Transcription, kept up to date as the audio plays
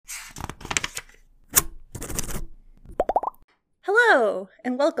Hello,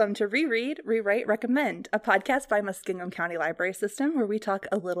 and welcome to Reread, Rewrite, Recommend, a podcast by Muskingum County Library System where we talk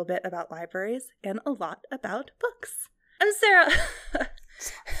a little bit about libraries and a lot about books. I'm Sarah.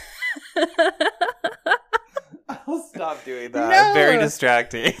 I'll stop doing that. No. Very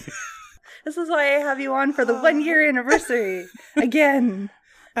distracting. This is why I have you on for the 1 year anniversary. Again.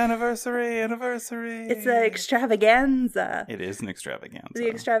 Anniversary. It's an extravaganza. It is an extravaganza. The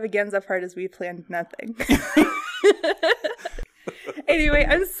extravaganza part is we planned nothing. Anyway,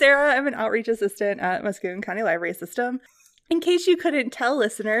 I'm Sarah. I'm an outreach assistant at Muskingum County Library System. In case you couldn't tell,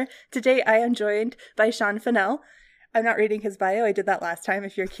 listener, today I am joined by Sean Fennell. I'm not reading his bio. I did that last time.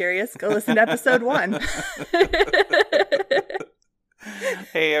 If you're curious, go listen to episode 1.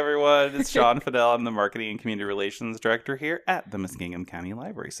 Hey everyone, it's Sean Fennell. I'm the Marketing and Community Relations Director here at the Muskingum County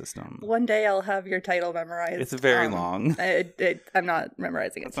Library System. One day I'll have your title memorized. It's very long. I'm not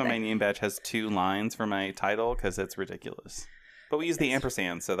memorizing it. That's why my name badge has 2 lines for my title, because it's ridiculous. But we use the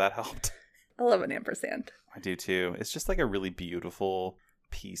ampersand, so that helped. I love an ampersand. I do too. It's just like a really beautiful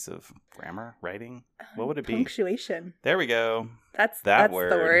piece of grammar, writing. What would it be? Punctuation. There we go. That's the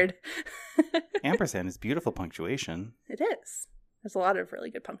word. Ampersand is beautiful punctuation. It is. There's a lot of really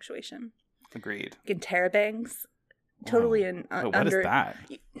good punctuation. Agreed. Interrobangs. Totally in what is that?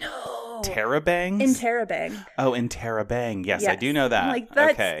 No. Terrabangs? Interrobang. Oh, interrobang. Yes, I do know that. Like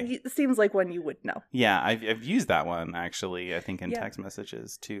that okay. Seems like one you would know. Yeah, I've used that one actually. I think in Yeah. text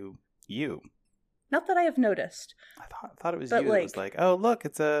messages to you. Not that I have noticed. I thought it was But you. It was like, oh look,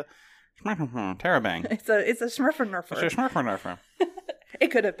 it's a terabang. It's a smurfer. It's a smurfer. It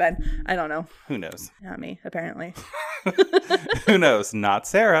could have been. I don't know. Who knows? Not me, apparently. Who knows? Not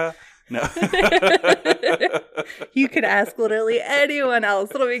Sarah. No. You could ask literally anyone else.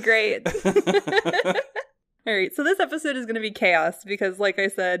 It'll be great. All right. So this episode is going to be chaos because, like I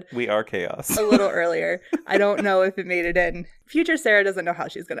said, we are chaos. a little earlier. I don't know if it made it in. Future Sarah doesn't know how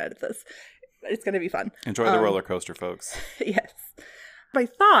she's going to edit this. It's going to be fun. Enjoy the roller coaster, folks. Yes. My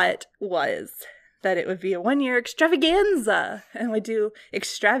thought was that it would be a 1 year extravaganza and would do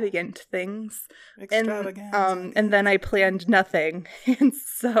extravagant things. Extravaganza. And then I planned nothing. And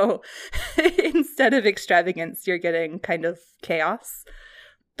so instead of extravagance, you're getting kind of chaos.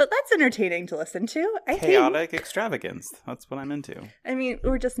 But that's entertaining to listen to. Chaotic extravagance. That's what I'm into. I mean,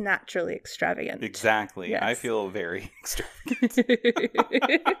 we're just naturally extravagant. Exactly. Yes. I feel very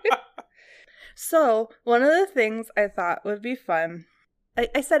extravagant. So one of the things I thought would be fun,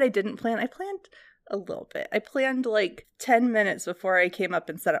 I said I didn't plan. I planned a little bit. I planned like 10 minutes before I came up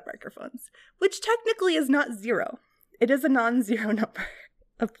and set up microphones, which technically is not 0. It is a non-zero number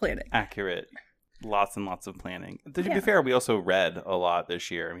of planning. Accurate. Lots and lots of planning. To be fair, we also read a lot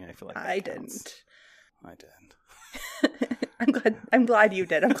this year. I mean, I feel like I didn't. I did. I'm glad you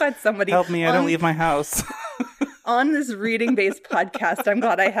did. I'm glad somebody help me. I don't leave my house. On this reading-based podcast, I'm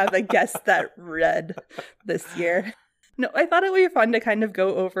glad I have a guest that read this year. No, I thought it would be fun to kind of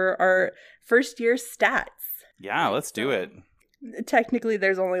go over our first year stats. Yeah, let's do it. Technically,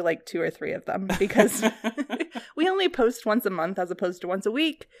 there's only like 2 or 3 of them because we only post once a month as opposed to once a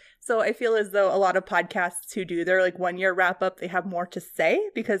week. So I feel as though a lot of podcasts who do their like 1 year wrap up, they have more to say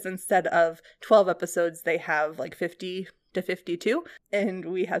because instead of 12 episodes, they have like 50 to 52 and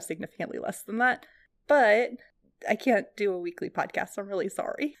we have significantly less than that. But I can't do a weekly podcast. I'm really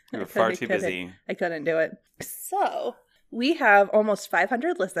sorry. You're far too busy. I couldn't do it. So we have almost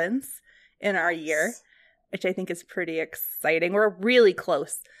 500 listens in our year, which I think is pretty exciting. We're really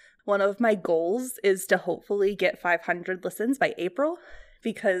close. One of my goals is to hopefully get 500 listens by April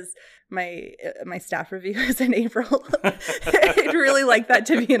because my staff review is in April. I'd really like that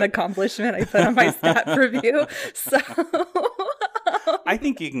to be an accomplishment I put on my staff review. So I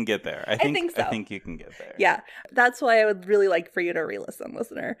think you can get there. I think so. I think you can get there. Yeah. That's why I would really like for you to re-listen,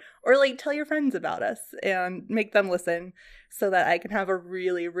 listener. Or like tell your friends about us and make them listen so that I can have a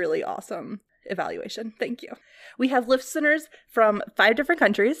really, really awesome evaluation. Thank you. We have listeners from 5 different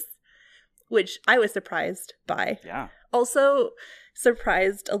countries, which I was surprised by. Yeah. Also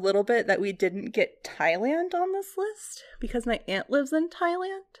surprised a little bit that we didn't get Thailand on this list because my aunt lives in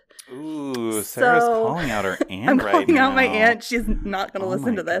Thailand. Ooh, Sarah's calling out her aunt I'm right calling now. out my aunt. She's not going to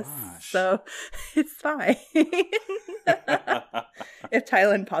listen to this. Gosh. So it's fine. If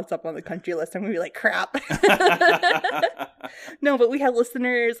Thailand pops up on the country list, I'm going to be like, crap. No, but we have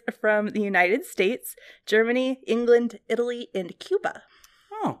listeners from the United States, Germany, England, Italy, and Cuba.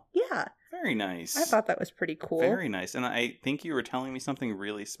 Oh. Yeah. Very nice. I thought that was pretty cool. Very nice. And I think you were telling me something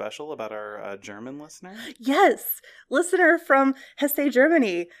really special about our German listener. Yes. Listener from Hesse,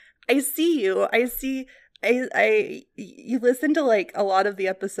 Germany. I see you. I see. You listen to like a lot of the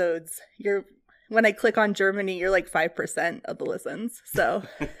episodes. You're when I click on Germany, you're like 5% of the listens. So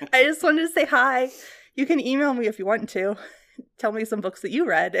I just wanted to say hi. You can email me if you want to. Tell me some books that you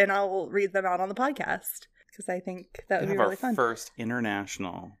read, and I'll read them out on the podcast. Because I think that would be really fun. Our first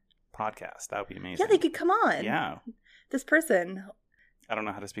international podcast. That would be amazing. Yeah, they could come on. Yeah. This person. I don't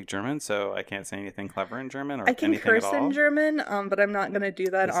know how to speak German, so I can't say anything clever in German or I can anything curse at all. in German, but I'm not going to do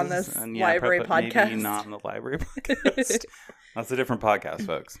that on this library podcast. Maybe not on the library podcast. That's a different podcast,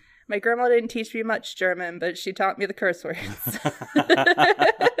 folks. My grandma didn't teach me much German, but she taught me the curse words.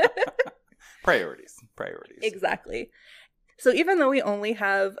 Priorities. Exactly. So even though we only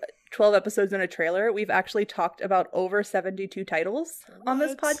have 12 episodes in a trailer, we've actually talked about over 72 titles on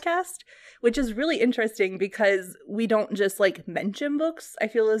this podcast, which is really interesting because we don't just like mention books. I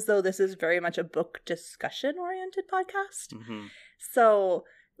feel as though this is very much a book discussion oriented podcast. Mm-hmm. So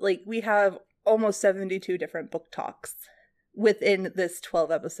like we have almost 72 different book talks within this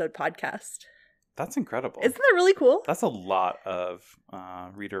 12 episode podcast. That's incredible. Isn't that really cool? That's a lot of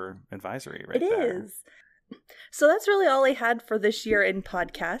reader advisory right there. It is. So that's really all I had for this year in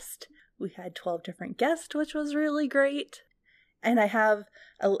podcast. We had 12 different guests, which was really great. And I have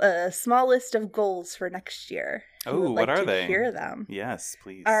a small list of goals for next year. Oh, what are they? Hear them. Yes,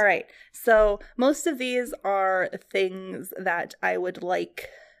 please. All right. So most of these are things that I would like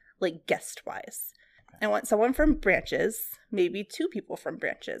guest-wise. I want someone from branches, maybe 2 people from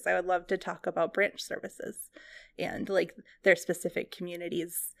branches. I would love to talk about branch services and like their specific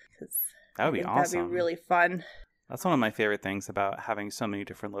communities. That would be awesome. That'd be really fun. That's one of my favorite things about having so many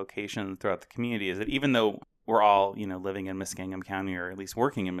different locations throughout the community is that even though we're all, living in Muskingum County or at least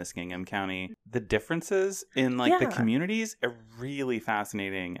working in Muskingum County, the differences in the communities are really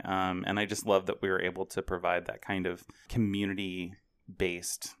fascinating. And I just love that we were able to provide that kind of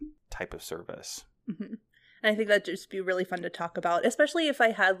community-based type of service. Mm-hmm. And I think that'd just be really fun to talk about, especially if I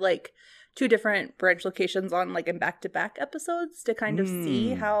had 2 different branch locations on in back-to-back episodes to kind of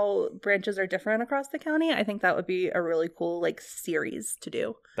see how branches are different across the county. I think that would be a really cool series to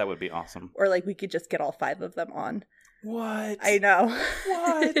do. That would be awesome. Or we could just get all 5 of them on. What? I know.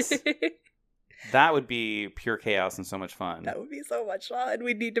 What? That would be pure chaos and so much fun. That would be so much fun.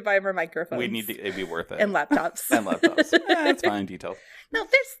 We'd need to buy more microphones. It'd be worth it. And laptops. That's fine, details. No,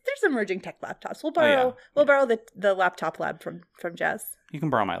 there's emerging tech laptops. We'll borrow the laptop lab from Jazz. You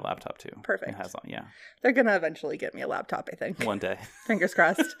can borrow my laptop too. Perfect. It has yeah. They're gonna eventually get me a laptop, I think. One day. Fingers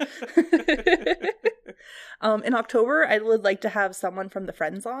crossed. In October, I would like to have someone from the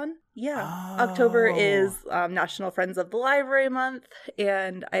Friends on. Yeah. Oh. October is National Friends of the Library Month,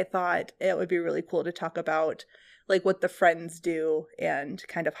 and I thought it would be really cool to talk about what the Friends do and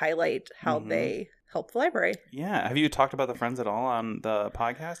kind of highlight how they help the library. Yeah. Have you talked about the Friends at all on the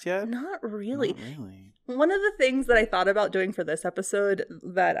podcast yet? Not really. Not really. One of the things that I thought about doing for this episode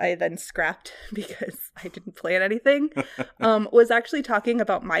that I then scrapped because I didn't plan anything was actually talking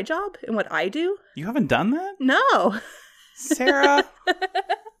about my job and what I do. You haven't done that? No. Sarah.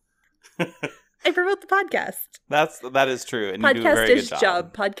 I promote the podcast. That is true. And podcast you do a very is good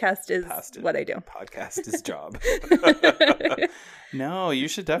job. Podcast is what I do. Podcast is job. No, you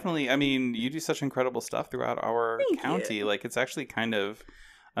should definitely. I mean, you do such incredible stuff throughout our county. You. It's actually kind of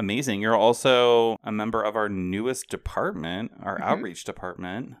amazing. You're also a member of our newest department, our outreach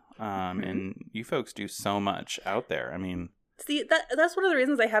department. And you folks do so much out there. I mean, see, that's one of the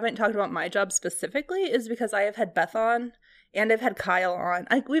reasons I haven't talked about my job specifically is because I have had Beth on and I've had Kyle on.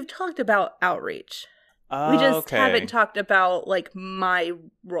 We've talked about outreach. We just haven't talked about my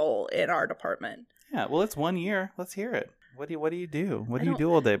role in our department. Yeah, well, it's 1 year. Let's hear it. What do you do? What do you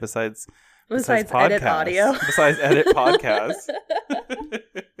do all day besides edit audio? Besides edit podcasts.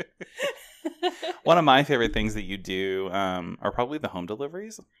 One of my favorite things that you do are probably the home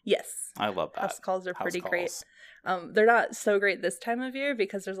deliveries. Yes. I love that. House calls are pretty great. They're not so great this time of year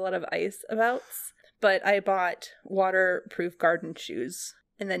because there's a lot of ice abouts, but I bought waterproof garden shoes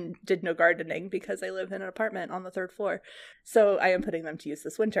and then did no gardening because I live in an apartment on the 3rd floor. So I am putting them to use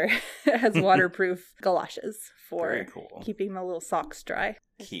this winter as waterproof galoshes for keeping my little socks dry.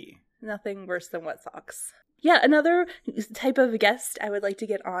 Key. Nothing worse than wet socks. Yeah, another type of guest I would like to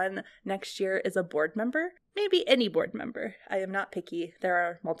get on next year is a board member. Maybe any board member. I am not picky. There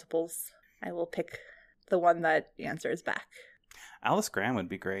are multiples. I will pick the one that answers back. Alice Graham would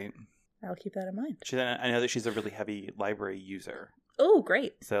be great. I'll keep that in mind. I know that she's a really heavy library user. Oh,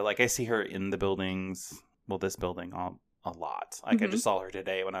 great. So, I see her in the buildings, this building a lot. I just saw her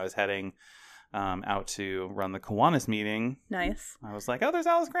today when I was heading out to run the Kiwanis meeting. Nice. I was like, oh, there's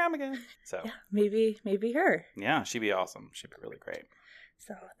Alice Graham again. So yeah, maybe her. Yeah, she'd be awesome. She'd be really great.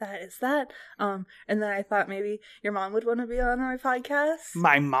 So that is that. And then I thought maybe your mom would want to be on my podcast.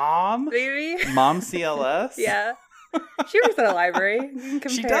 My mom? Maybe. Mom CLS? Yeah. She works at a library. You can compare.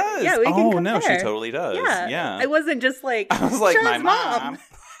 She does? Yeah, we can compare. No, she totally does. Yeah. I wasn't just like, I was like, Sean's my mom.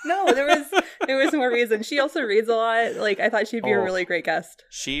 No, there was more reason. She also reads a lot. Like, I thought she'd be a really great guest.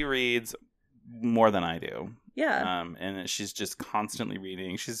 She reads more than I do. Yeah. And she's just constantly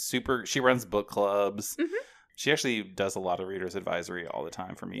reading. She runs book clubs. Mm-hmm. She actually does a lot of readers advisory all the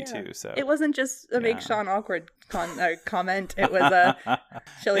time for me too. So it wasn't just a make Sean awkward comment. It was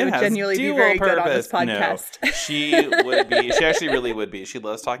Shelley would genuinely be very good on this podcast. No, she would be. She actually really would be. She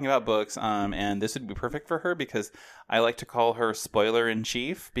loves talking about books. And this would be perfect for her because I like to call her spoiler in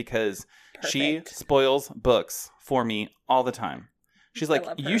chief because she spoils books for me all the time. She's like,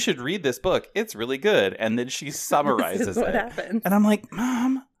 you should read this book. It's really good. And then she summarizes this is what happens. And I'm like,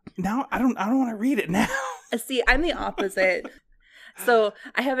 Mom, now I don't want to read it now. See, I'm the opposite. So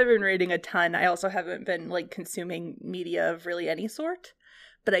I haven't been reading a ton. I also haven't been like consuming media of really any sort.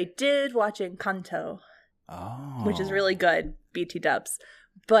 But I did watch Encanto, which is really good, BT dubs.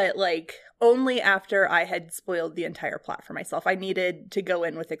 But like only after I had spoiled the entire plot for myself. I needed to go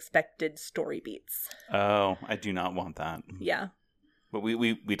in with expected story beats. Oh, I do not want that. Yeah. But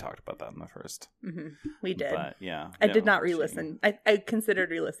we talked about that in the first. Mm-hmm. We did. But yeah. I did not re-listen. I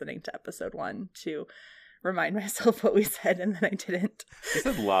considered re-listening to episode 1 to remind myself what we said, and then I didn't. We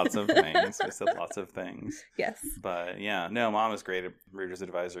said lots of things. Yes. But yeah, no, Mom is great at Reader's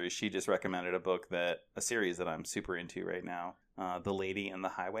Advisory. She just recommended a series that I'm super into right now. The Lady and the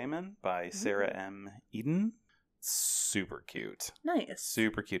Highwayman by Sarah M. Eden. Super cute. Nice.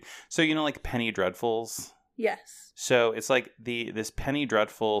 Super cute. So, like Penny Dreadfuls? Yes. So it's like this Penny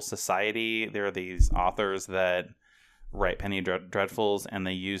Dreadful society. There are these authors that write Penny Dreadfuls, and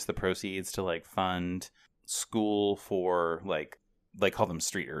they use the proceeds to like fund school for like they call them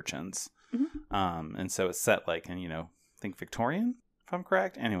street urchins. Mm-hmm. And so it's set like in I think Victorian, if I'm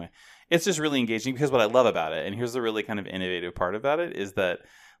correct. Anyway, it's just really engaging because what I love about it, and here's the really kind of innovative part about it, is that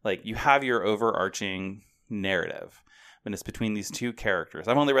like you have your overarching narrative. And it's between these two characters.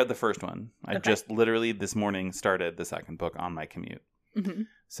 I've only read the first one. I just literally this morning started the second book on my commute. Mm-hmm.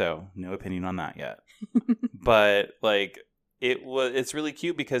 So no opinion on that yet. But like it's really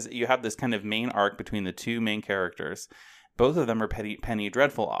cute because you have this kind of main arc between the two main characters. Both of them are Penny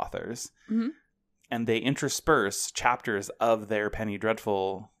Dreadful authors. Mm-hmm. And they intersperse chapters of their Penny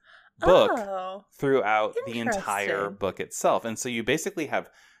Dreadful book throughout the entire book itself. And so you basically have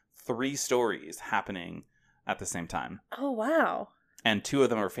 3 stories happening at the same time. Oh, wow. And 2 of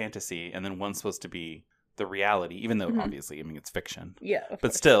them are fantasy, and then one's supposed to be the reality, even though obviously, it's fiction. Yeah.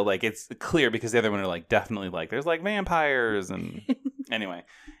 But still, like, it's clear because the other one are like definitely like there's like vampires and anyway.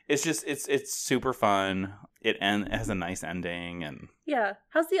 It's just it's super fun. It has a nice ending and yeah.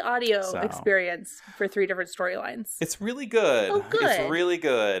 How's the audio experience for 3 different storylines? It's really good. Oh, good. It's really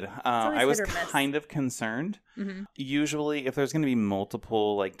good. I was kind of concerned. Mm-hmm. Usually, if there's going to be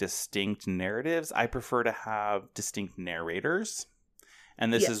multiple like distinct narratives, I prefer to have distinct narrators.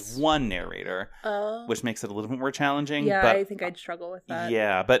 And this is one narrator, which makes it a little bit more challenging. Yeah, but, I think I'd struggle with that.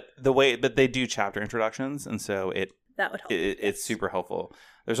 Yeah, but they do chapter introductions, and so that would help. It's super helpful.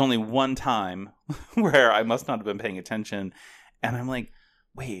 There's only one time where I must not have been paying attention, and I'm like,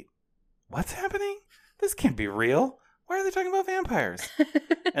 wait, what's happening? This can't be real. Why are they talking about vampires?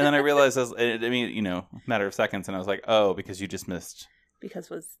 And then I realized, matter of seconds, and I was like, oh, because you just missed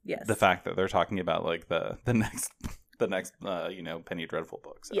the fact that they're talking about like the next Penny Dreadful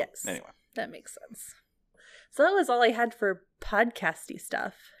book. So, yes. Anyway. That makes sense. So that was all I had for podcasty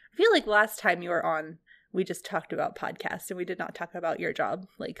stuff. I feel like last time you were on, we just talked about podcasts and we did not talk about your job,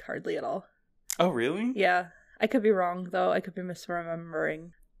 like hardly at all. Oh, really? Yeah. I could be wrong, though. I could be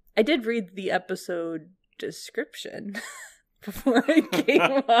misremembering. I did read the episode description before I came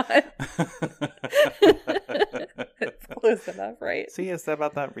on. It's close enough, right? See, it's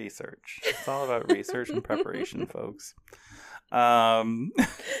about that research. It's all about research and preparation, folks. So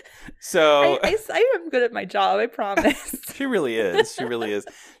I am good at my job, I promise. She really is.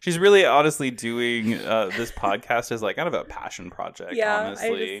 She's really honestly doing this podcast as like kind of a passion project. Yeah, honestly.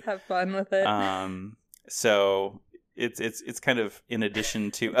 I just have fun with it. So it's kind of in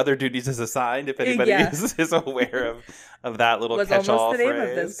addition to other duties as assigned. If anybody is aware of that little catch-all phrase. What's almost the name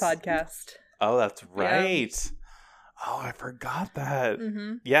of this podcast? Oh, that's right. Yeah. Oh, I forgot that.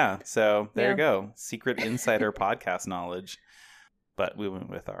 Mm-hmm. Yeah, so there you go. Secret insider podcast knowledge. But we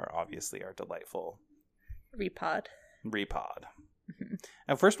went with our delightful Repod. Mm-hmm.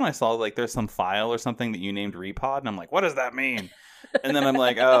 At first when I saw like there's some file or something that you named Repod, and I'm like, what does that mean? And then I'm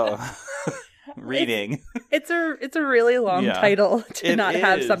like, oh, reading. It's a really long title to not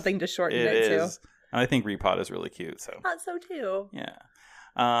have something to shorten it to. And I think Repod is really cute. So I thought so too.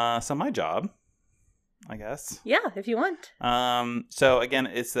 Yeah. So my job, I guess. Yeah, if you want. So again,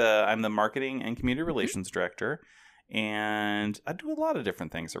 it's I'm the marketing and community relations director, and I do a lot of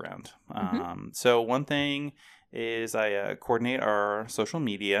different things around. So one thing is I coordinate our social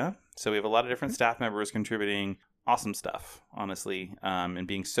media. So we have a lot of different staff members contributing awesome stuff, honestly, and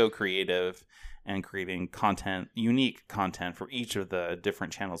being so creative and creating content, unique content for each of the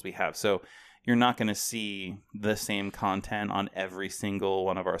different channels we have. So you're not going to see the same content on every single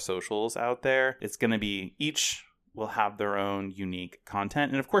one of our socials out there. It's going to be, each will have their own unique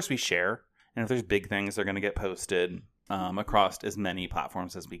content. And of course we share. And if there's big things, they're going to get posted across as many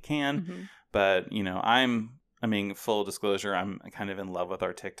platforms as we can. But, you know, full disclosure, I'm kind of in love with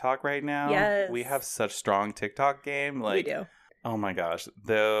our TikTok right now. Yes. We have such strong TikTok game. Like, we do. Oh my gosh.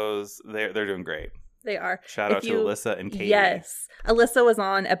 They're doing great. They are. Shout out to Alyssa and Katie. Yes. Alyssa was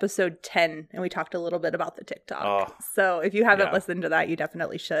on episode 10, and we talked a little bit about the TikTok. So if you haven't listened to that, you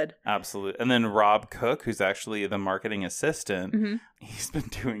definitely should. Absolutely. And then Rob Cook, who's actually the marketing assistant, he's been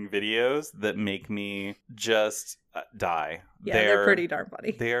doing videos that make me just die. Yeah, they're pretty darn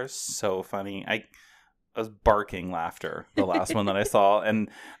funny. They are so funny. I was barking laughter the last one that I saw. And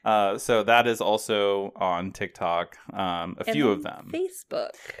so that is also on TikTok, a few of them.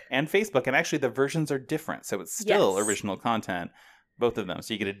 And Facebook. And actually the versions are different. So it's still original content, both of them.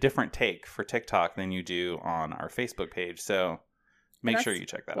 So you get a different take for TikTok than you do on our Facebook page. So make sure you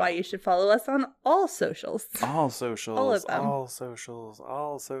check that out. Why you should follow us on all socials. All socials. All of them. All socials.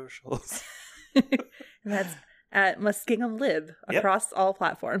 All socials. That's at Muskingum Lib across all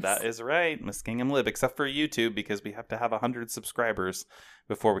platforms. That is right. Muskingum Lib, except for YouTube, because we have to have 100 subscribers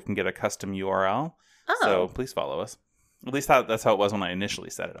before we can get a custom URL. Oh. So please follow us. At least that's how it was when I initially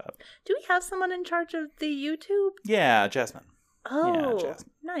set it up. Do we have someone in charge of the YouTube? Yeah, Jasmine. Oh, yeah,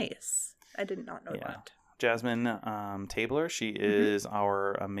 Jasmine. Nice. I did not know that. Jasmine Tabler, she is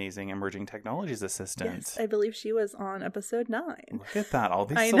our amazing emerging technologies assistant. Yes, I believe she was on episode 9. Look at that, all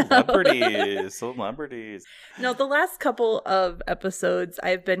these celebrities. No, the last couple of episodes,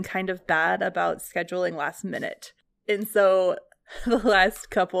 I've been kind of bad about scheduling last minute. And so the last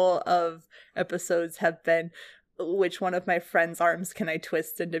couple of episodes have been, which one of my friend's arms can I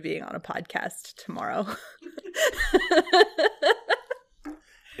twist into being on a podcast tomorrow?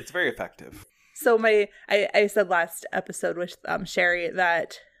 It's very effective. So I said last episode with Sherry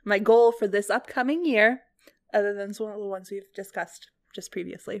that my goal for this upcoming year, other than one of the ones we've discussed just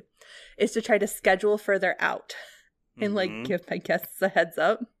previously, is to try to schedule further out and give my guests a heads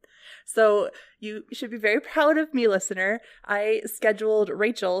up. So you should be very proud of me, listener. I scheduled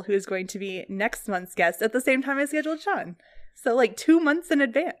Rachel, who is going to be next month's guest, at the same time I scheduled Sean. So 2 months in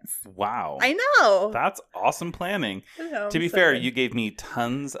advance. Wow. I know. That's awesome planning. To be fair, you gave me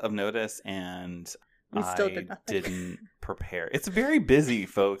tons of notice and I didn't prepare. It's very busy,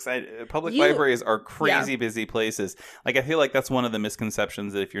 folks. Public libraries are crazy busy places. I feel like that's one of the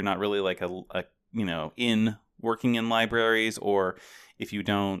misconceptions, that if you're not really in working in libraries, or if you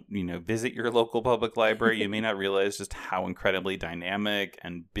don't, visit your local public library, you may not realize just how incredibly dynamic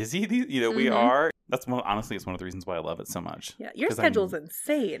and busy we are. That's honestly, it's one of the reasons why I love it so much. Yeah, your schedule's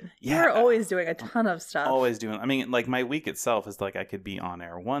insane. Yeah, you're always doing a ton of stuff. Always doing. I mean, my week itself is I could be on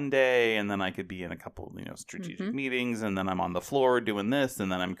air one day, and then I could be in a couple, strategic meetings, and then I'm on the floor doing this,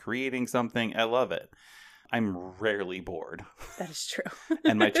 and then I'm creating something. I love it. I'm rarely bored. That is true.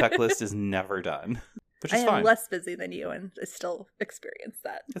 And my checklist is never done. Which is I am fine. less busy than you, and I still experience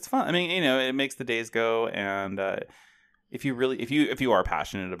that. It's fun. I mean, it makes the days go, and if you are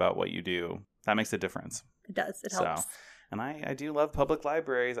passionate about what you do, that makes a difference. It does. It helps. And I do love public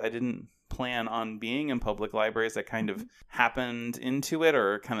libraries. I didn't plan on being in public libraries. I kind of happened into it,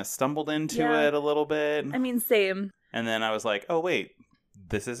 or kind of stumbled into it a little bit. I mean, same. And then I was like, oh wait,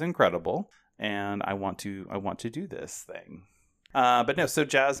 this is incredible, and I want to do this thing. But no, so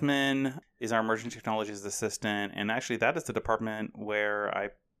Jasmine is our emerging technologies assistant, and actually that is the department where I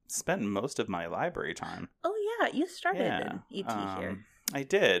spent most of my library time. Oh yeah, you started in ET here. I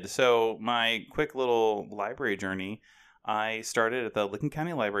did. So my quick little library journey, I started at the Licking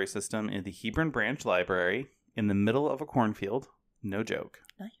County Library System in the Hebron Branch Library in the middle of a cornfield. No joke.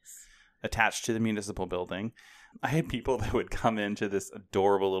 Nice. Attached to the municipal building. I had people that would come into this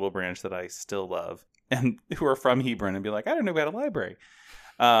adorable little branch that I still love, and who are from Hebron, and be like, I don't know about a library.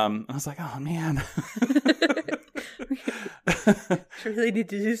 I was like, oh man. Really need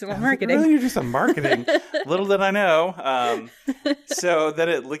to do some more marketing. Really need to do some marketing. Little did I know. So then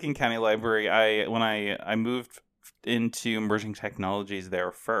at Licking County Library, when I moved into emerging technologies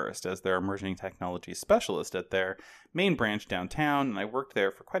there first as their emerging technology specialist at their main branch downtown, and I worked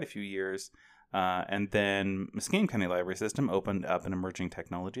there for quite a few years. And then Muskingum County Library System opened up an emerging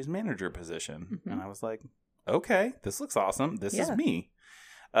technologies manager position. And I was like, okay, this looks awesome. This is me.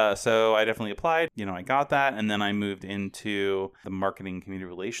 So I definitely applied. I got that. And then I moved into the marketing community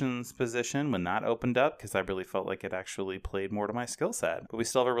relations position when that opened up because I really felt like it actually played more to my skill set. But we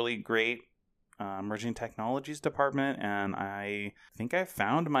still have a really great emerging technologies department, and I think I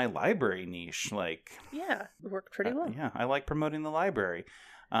found my library niche. It worked pretty well. I like promoting the library.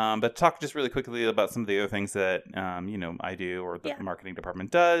 But talk just really quickly about some of the other things that, I do or the marketing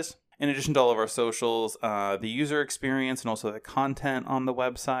department does. In addition to all of our socials, the user experience and also the content on the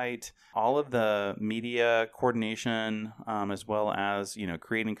website, all of the media coordination, as well as,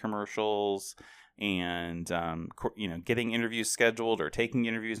 creating commercials and, getting interviews scheduled or taking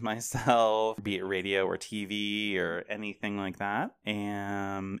interviews myself, be it radio or TV or anything like that.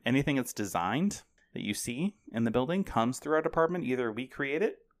 And anything that's designed that you see in the building comes through our department. Either we create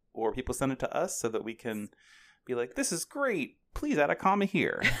it or people send it to us so that we can be like, this is great. Please add a comma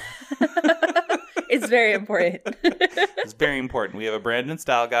here. It's very important. It's very important. We have a brand and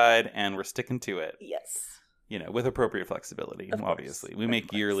style guide and we're sticking to it. Yes. With appropriate flexibility, obviously. We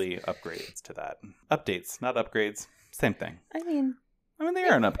make yearly upgrades to that. Updates, not upgrades. Same thing. I mean, they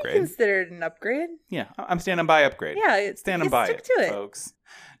are an upgrade. Considered an upgrade. Yeah, I'm standing by upgrade. Yeah, standing by it, folks.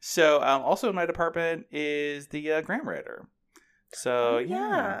 So, also in my department is the grant writer. So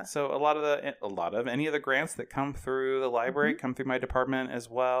so a lot of any of the grants that come through the library come through my department as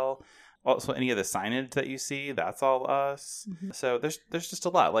well. Also, any of the signage that you see, that's all us. So there's just a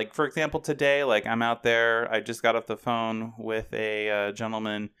lot. Like, for example, today, I'm out there. I just got off the phone with a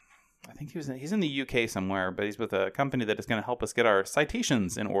gentleman. I think he's in the UK somewhere, but he's with a company that is going to help us get our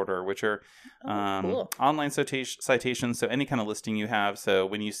citations in order, which are cool. online citations. So any kind of listing you have. So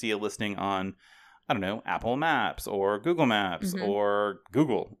when you see a listing on, I don't know, Apple Maps or Google Maps or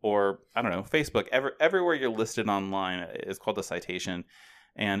Google or, I don't know, Facebook, everywhere you're listed online is called a citation.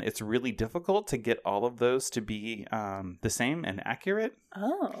 And it's really difficult to get all of those to be the same and accurate.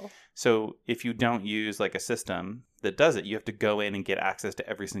 Oh. So if you don't use a system that does it, you have to go in and get access to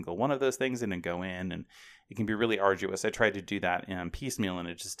every single one of those things and then go in, and it can be really arduous. I tried to do that in piecemeal and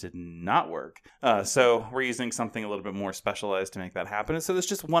it just did not work. So we're using something a little bit more specialized to make that happen. And so it's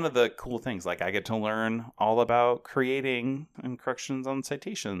just one of the cool things. I get to learn all about creating and corrections on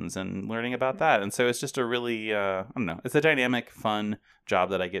citations and learning about that. And so it's just a really, I don't know, it's a dynamic, fun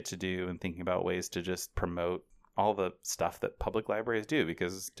job that I get to do and thinking about ways to just promote all the stuff that public libraries do.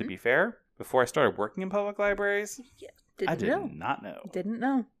 Because to be fair, before I started working in public libraries, I did not know. Didn't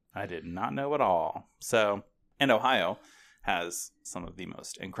know. I did not know at all. So, and Ohio has some of the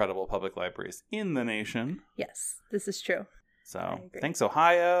most incredible public libraries in the nation. Yes, this is true. So, thanks,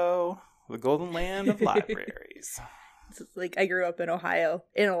 Ohio, the golden land of libraries. It's I grew up in Ohio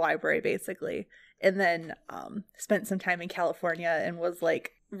in a library, basically, and then spent some time in California and was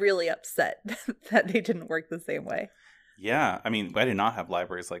really upset that they didn't work the same way. Yeah, I did not have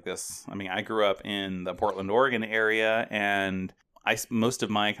libraries like this. I grew up in the Portland, Oregon area, and most of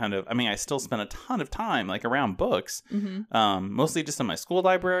my I still spent a ton of time around books, mostly just in my school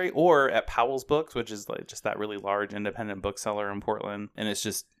library or at Powell's Books, which is just that really large independent bookseller in Portland. And it's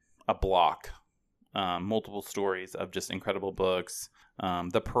just a block, multiple stories of just incredible books.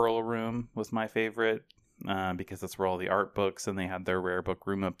 The Pearl Room was my favorite because that's where all the art books, and they had their rare book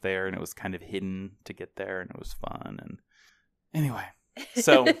room up there, and it was kind of hidden to get there, and it was fun. And anyway,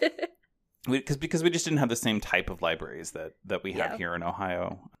 so because we just didn't have the same type of libraries that we have here in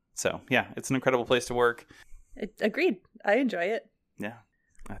Ohio. So yeah, it's an incredible place to work. Agreed. I enjoy it. Yeah,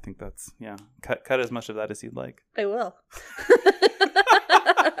 I think that's Cut as much of that as you'd like. I will.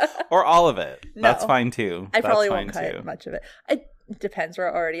 Or all of it. No, that's fine too. I probably won't cut much of it. It depends.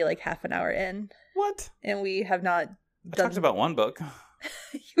 We're already half an hour in. What? And we have not talked about one book.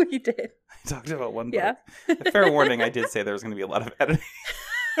 You did. I talked about one book. Yeah. Fair warning, I did say there was going to be a lot of editing.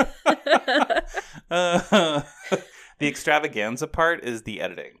 The extravaganza part is the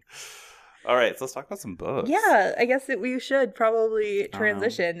editing. All right, so let's talk about some books. Yeah, I guess we should probably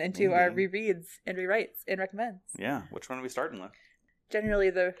transition into our rereads and rewrites and recommends. Yeah, which one are we starting with? Generally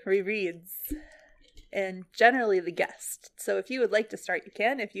the rereads and generally the guest. So if you would like to start, you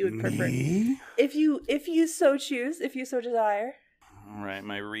can. If you would prefer, if you so choose, if you so desire. All right,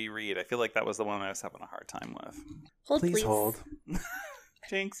 my reread. I feel like that was the one I was having a hard time with. Please hold.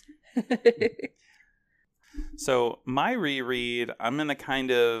 Jinx. So my reread, I'm gonna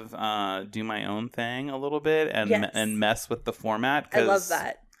kind of do my own thing a little bit and mess with the format. I love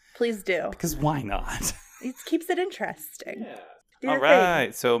that. Please do. Because why not? It keeps it interesting. Yeah. All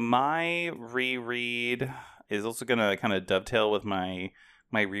right. So my reread is also going to kind of dovetail with my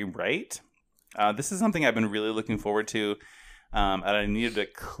rewrite. This is something I've been really looking forward to. And I needed to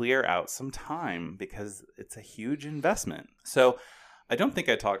clear out some time because it's a huge investment. So I don't think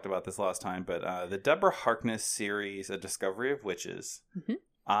I talked about this last time, but the Deborah Harkness series, A Discovery of Witches,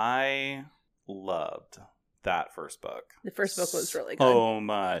 I loved that first book. The first book was really good. So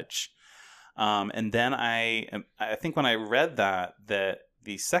much. And then I think when I read that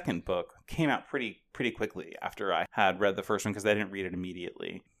the second book came out pretty quickly after I had read the first one because I didn't read it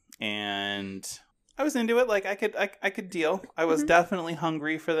immediately. And I was into it. Like I could deal. I was definitely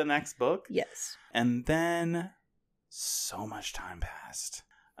hungry for the next book. Yes. And then so much time passed.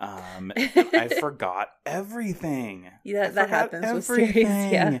 I forgot everything. Yeah, that happens with series.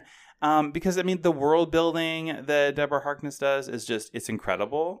 Yeah. Because I mean, the world building that Deborah Harkness does is it's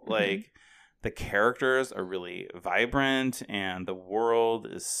incredible. Like the characters are really vibrant, and the world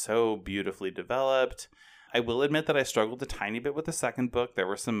is so beautifully developed. I will admit that I struggled a tiny bit with the second book. There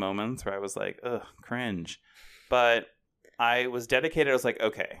were some moments where I was like, ugh, cringe. But I was dedicated. I was like,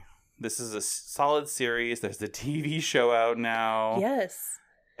 okay, this is a solid series. There's the TV show out now. Yes.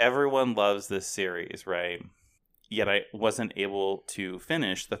 Everyone loves this series, right? Yet I wasn't able to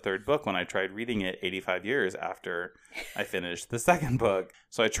finish the third book when I tried reading it 85 years after I finished the second book.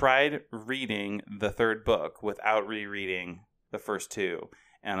 So I tried reading the third book without rereading the first two.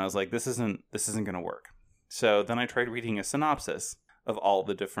 And I was like, this isn't going to work. So then I tried reading a synopsis of all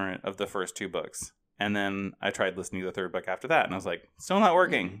the first two books. And then I tried listening to the third book after that. And I was like, still not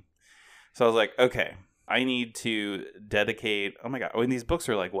working. So I was like, okay, I need to dedicate, oh my God, when these books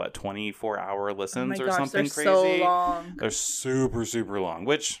are like, what, 24-hour listens or something crazy? They're so long. They're super, super long,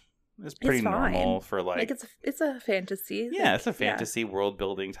 which is pretty normal for like it's a fantasy. Yeah, it's a fantasy world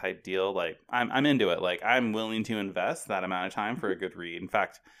building type deal. Like I'm into it. Like I'm willing to invest that amount of time for a good read. In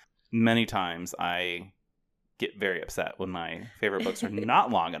fact, many times I get very upset when my favorite books are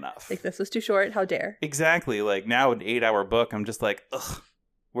not long enough. Like, this was too short, how dare. Exactly. Like now an 8-hour book, I'm just like, ugh,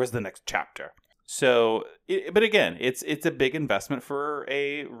 where's the next chapter? So, but again, it's a big investment for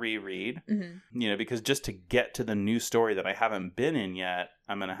a reread, because just to get to the new story that I haven't been in yet,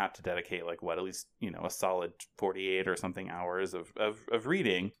 I'm going to have to dedicate at least, a solid 48 or something hours of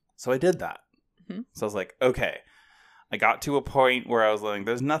reading. So I did that. So I was like, okay, I got to a point where I was like,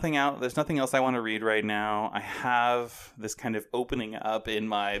 there's nothing else I want to read right now. I have this kind of opening up in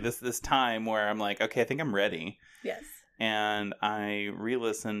my, this time where I'm like, okay, I think I'm ready. Yes. And I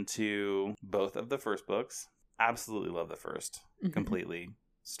re-listened to both of the first books. Absolutely love the first completely.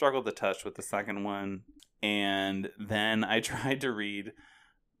 Struggled to touch with the second one. And then I tried to read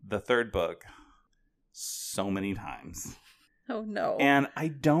the third book so many times. Oh, no. And I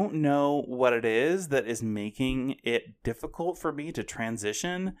don't know what it is that is making it difficult for me to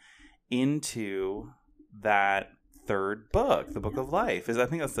transition into that third book, the Book of Life. I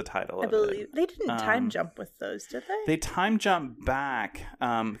think that's the title of it. I believe they didn't time jump with those, did they? They time jump back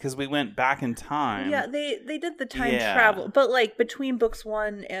because we went back in time. Yeah, they did the time travel, but between books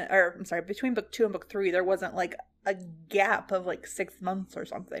between book 2 and book 3, there wasn't a gap of 6 months or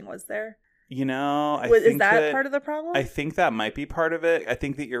something, was there? I think is that part of the problem? I think that might be part of it. I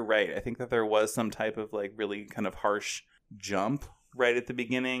think that you're right. I think that there was some type of really kind of harsh jump right at the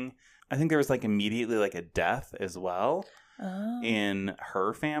beginning. I think there was immediately a death as well in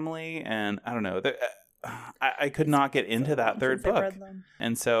her family. And I don't know. I could not get into that third book.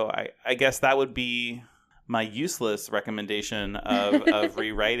 And so I guess that would be my useless recommendation of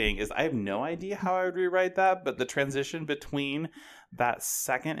rewriting is I have no idea how I would rewrite that. But the transition between that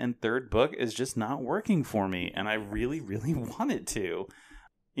second and third book is just not working for me. And I really, really want it to.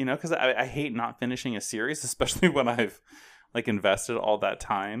 Because I hate not finishing a series, especially when I've invested all that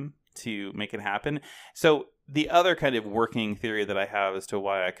time to make it happen. So the other kind of working theory that I have as to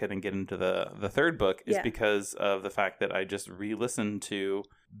why I couldn't get into the third book is because of the fact that I just re-listened to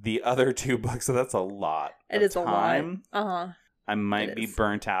the other 2 books. So that's a lot of time. A lot. Uh-huh. I might be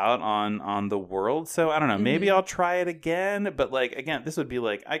burnt out on the world. So I don't know. Maybe I'll try it again. But again, this would be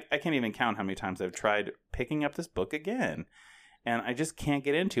I can't even count how many times I've tried picking up this book again. And I just can't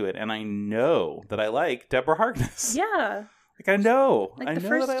get into it. And I know that I like Deborah Harkness. Yeah. I know. I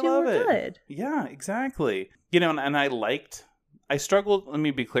know that I love it. Good. Yeah, exactly. And I struggled, let me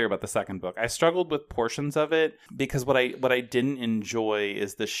be clear about the second book. I struggled with portions of it because what I didn't enjoy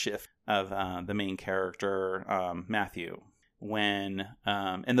is the shift of the main character, Matthew, when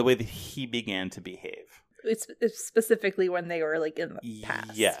and the way that he began to behave. It's specifically when they were in the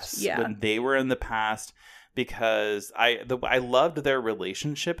past. Yes. Yeah. When they were in the past, because I loved their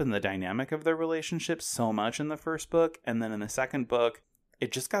relationship and the dynamic of their relationship so much in the first book, and then in the second book,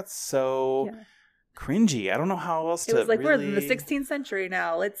 it just got so cringy. I don't know how else to. It was like, really... we're in the 16th century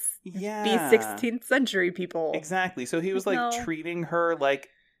now. Let's be 16th century people. Exactly. So he was like treating her like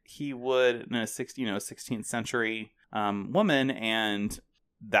he would in a 16th century woman, and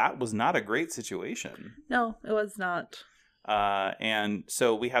that was not a great situation. No, it was not. And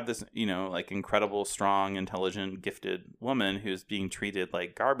so we have this, like incredible, strong, intelligent, gifted woman who's being treated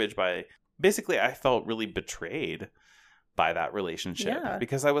like garbage by, basically, I felt really betrayed by that relationship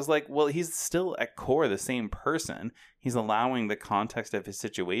because I was like, well, he's still at core the same person. He's allowing the context of his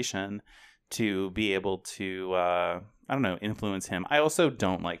situation to be able to, influence him. I also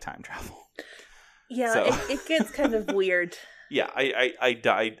don't like time travel. Yeah, so. it gets kind of weird. Yeah, I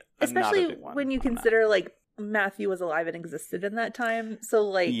died. Especially when you consider like Matthew was alive and existed in that time. So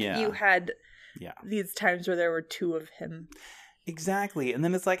like you had these times where there were two of him. Exactly. And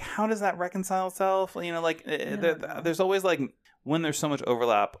then it's like, how does that reconcile itself? There's always like, when there's so much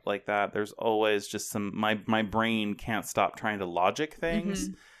overlap like that, there's always just some, my brain can't stop trying to logic things,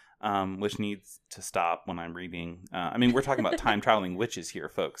 which needs to stop when I'm reading. We're talking about time traveling witches here,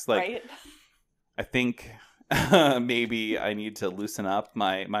 folks. Like, right? I think maybe I need to loosen up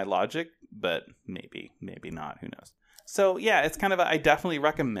my logic, but maybe not. Who knows? So yeah, it's kind of, I definitely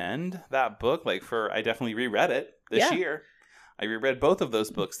recommend that book. I definitely reread it this year. I reread both of those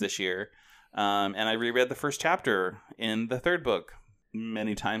books this year. And I reread the first chapter in the third book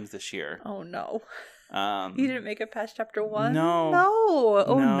many times this year. Oh no. You didn't make it past chapter 1?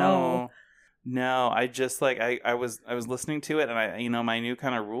 No. No, I just I was listening to it, and my new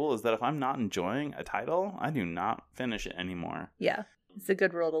kind of rule is that if I'm not enjoying a title, I do not finish it anymore. Yeah. It's a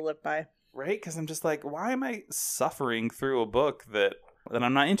good rule to live by. Right? Because I'm just like, why am I suffering through a book that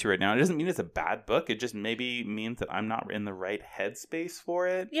I'm not into right now? It doesn't mean it's a bad book. It just maybe means that I'm not in the right headspace for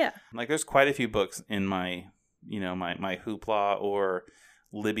it. Yeah. Like, there's quite a few books in my, my Hoopla or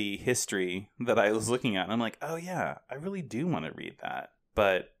Libby history that I was looking at, and I'm like, oh yeah, I really do want to read that.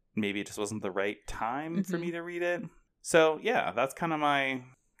 But maybe it just wasn't the right time for me to read it. So yeah, that's kind of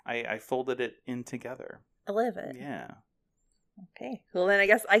I folded it in together. I love it. Yeah. Okay. Well, then I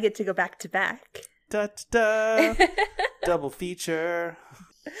guess I get to go back to back. Da-da-da. Double feature.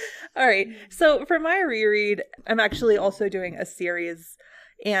 All right. So for my reread, I'm actually also doing a series.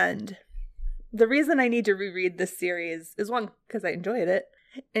 And the reason I need to reread this series is, one, because I enjoyed it.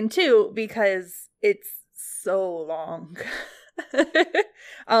 And two, because it's so long.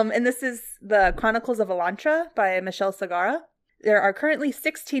 And this is the Chronicles of Elantra by Michelle Segarra. There are currently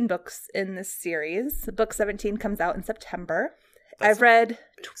 16 books in this series. Book 17 comes out in September. I've read...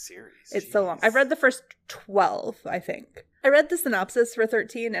 Big series. It's so long. I've read the first 12, I think. I read the synopsis for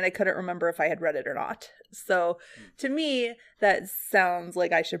 13, and I couldn't remember if I had read it or not. So, to me, that sounds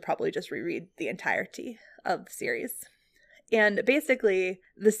like I should probably just reread the entirety of the series. And basically,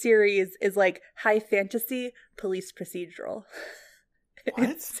 the series is like high fantasy police procedural.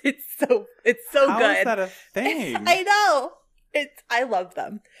 What? It's so How good. How is that a thing? I know. I love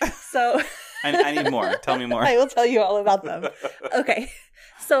them. So I need more. Tell me more. I will tell you all about them. Okay.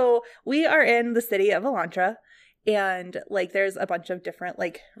 So we are in the city of Elantra, and there's a bunch of different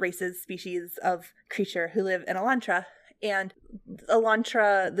races, species of creature who live in Elantra. And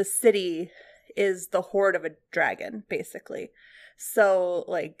Elantra, the city, is the horde of a dragon, basically. So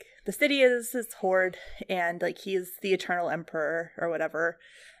the city is his horde, and he's the eternal emperor or whatever.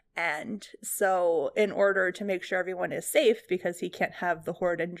 And so in order to make sure everyone is safe, because he can't have the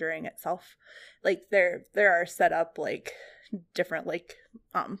horde injuring itself, there are set up different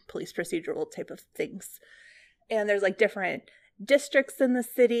police procedural type of things. And there's different districts in the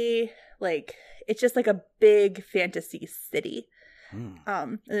city. It's just a big fantasy city.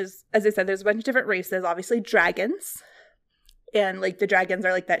 There's, as I said, there's a bunch of different races, obviously dragons. And the dragons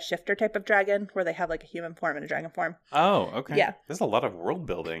are that shifter type of dragon where they have a human form and a dragon form. Oh, okay. Yeah. There's a lot of world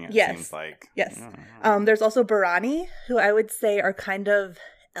building, it seems like. Yes. There's also Barani, who I would say are kind of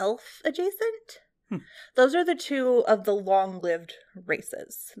elf adjacent. Those are the two of the long-lived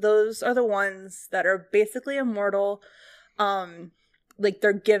races. Those are the ones that are basically immortal.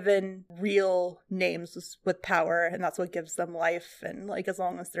 They're given real names with power, and that's what gives them life. And as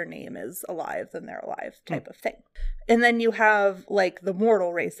long as their name is alive, then they're alive type of thing. And then you have the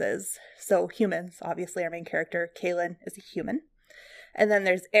mortal races. So humans, obviously our main character, Kaelin, is a human. And then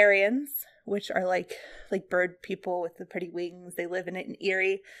there's Aryans, which are like bird people with the pretty wings. They live in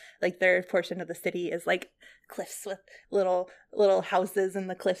Eerie. Their portion of the city is cliffs with little houses in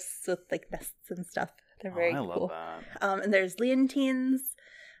the cliffs with nests and stuff. They're very cool. I love that. And there's Leontines,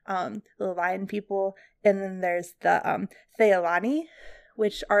 the Lion people. And then there's the Thealani,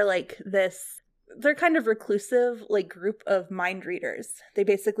 which are like this, they're kind of reclusive, like group of mind readers. They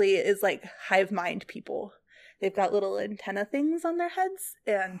basically is like hive mind people. They've got little antenna things on their heads,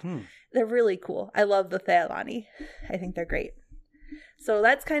 and they're really cool. I love the Thealani. I think they're great. So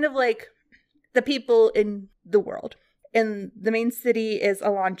that's kind of like the people in the world. And the main city is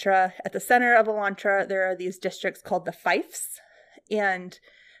Elantra. At the center of Elantra, there are these districts called the Fiefs, and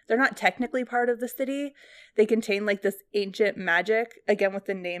they're not technically part of the city. They contain like this ancient magic, again with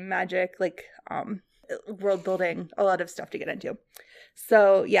the name magic, like world building, a lot of stuff to get into.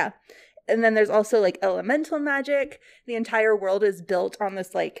 So yeah. And then there's also like elemental magic. The entire world is built on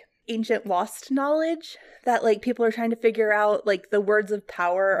this like ancient lost knowledge that like people are trying to figure out. Like the words of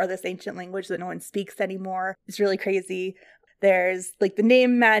power are this ancient language that no one speaks anymore. It's really crazy. There's like the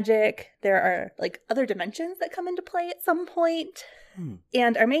name magic. There are like other dimensions that come into play at some point.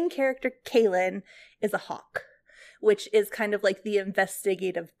 And our main character, Kaylin, is a hawk, which is kind of like the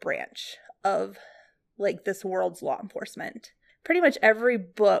investigative branch of like this world's law enforcement. Pretty much every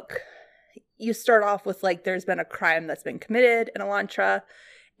book, you start off with like there's been a crime that's been committed in Elantra,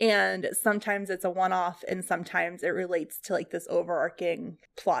 and sometimes it's a one-off and sometimes it relates to like this overarching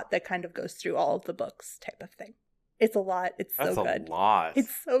plot that kind of goes through all of the books type of thing. It's a lot. It's so good. That's a lot.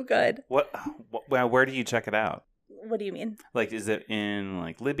 It's so good. Where do you check it out? What do you mean? Like, is it in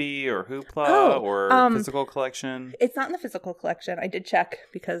like Libby or Hoopla or physical collection? It's not in the physical collection. I did check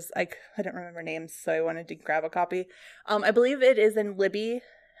because I couldn't remember names, so I wanted to grab a copy. I believe it is in Libby.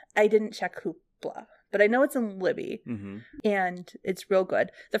 I didn't check Hoopla, but I know it's in Libby, and it's real good.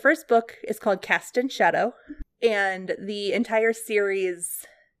 The first book is called Cast in Shadow, and the entire series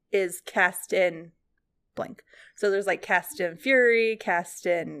is cast in blank. So there's like Cast in Fury, Cast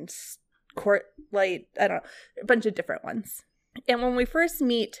in Court Light, I don't know, a bunch of different ones. And when we first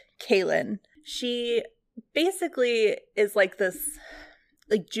meet Kaylin, she basically is like this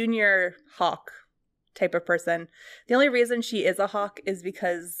like junior hawk type of person. The only reason she is a hawk is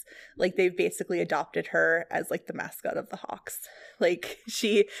because like they've basically adopted her as like the mascot of the Hawks. Like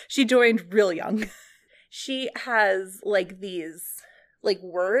she joined real young. She has like these like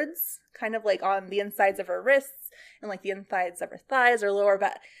words kind of like on the insides of her wrists and like the insides of her thighs or lower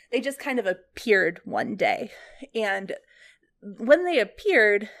back. They just kind of appeared one day. And when they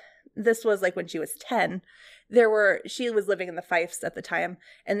appeared, this was like when she was 10, she was living in the Fiefs at the time,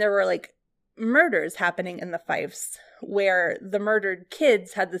 and there were like murders happening in the Fiefs where the murdered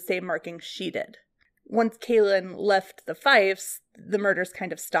kids had the same markings she did. Once Kaylin left the Fiefs, the murders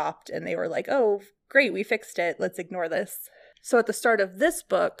kind of stopped and they were like, oh, great, we fixed it. Let's ignore this. So at the start of this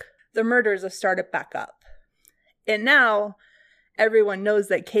book, the murders have started back up. And now everyone knows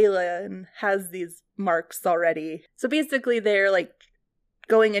that Kaylin has these marks already. So basically they're like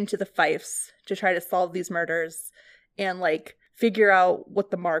going into the Fiefs to try to solve these murders and like figure out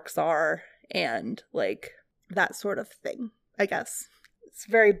what the marks are and like that sort of thing, I guess. It's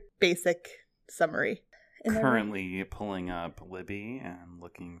a very basic summary. Currently pulling up Libby and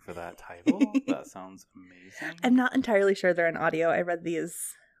looking for that title. That sounds amazing. I'm not entirely sure they're in audio. I read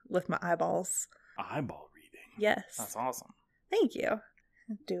these with my eyeballs. Eyeball reading? Yes. That's awesome. Thank you.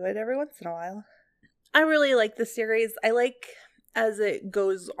 Do it every once in a while. I really like the series. I like as it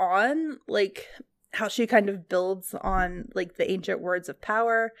goes on, like how she kind of builds on like the ancient words of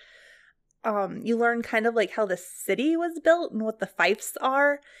power. You learn kind of like how the city was built and what the Fiefs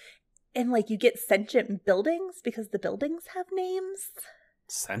are. And like you get sentient buildings because the buildings have names.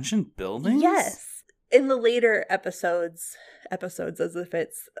 Sentient buildings? Yes. In the later episodes as if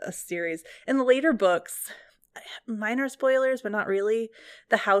it's a series. In the later books, minor spoilers, but not really,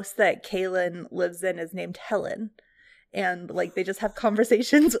 the house that Kaylin lives in is named Helen. And like they just have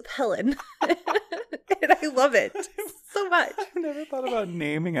conversations with Helen. And I love it so much. I've never thought about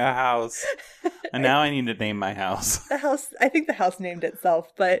naming a house. And now I need to name my house. The house, I think the house named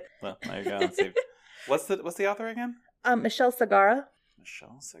itself, but well, there you go. What's the author again? Michelle Segarra.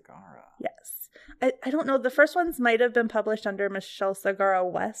 Michelle Segarra. Yes. I don't know. The first ones might have been published under Michelle Segarra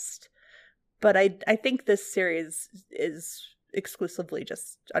West, but I think this series is exclusively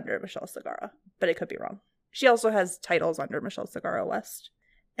just under Michelle Segarra, but it could be wrong. She also has titles under Michelle Segarra West.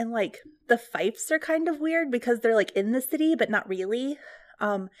 And like the Fiefs are kind of weird because they're like in the city, but not really.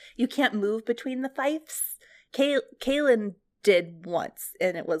 You can't move between the Fiefs. Kaylin did once,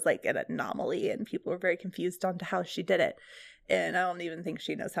 and it was like an anomaly, and people were very confused on to how she did it. And I don't even think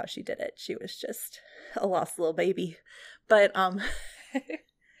she knows how she did it. She was just a lost little baby. But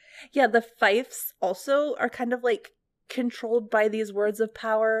yeah, the Fiefs also are kind of like controlled by these words of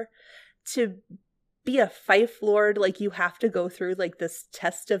power to be a fief lord, like you have to go through like this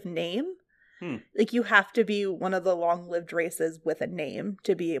test of name. Like you have to be one of the long-lived races with a name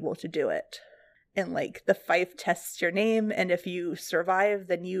to be able to do it. And like the fief tests your name, and if you survive,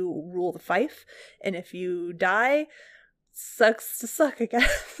 then you rule the fief. And if you die, sucks to suck, I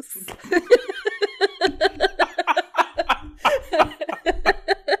guess.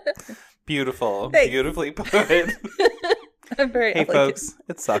 Beautiful. Thanks. Beautifully put. I'm very Hey, elegant. folks,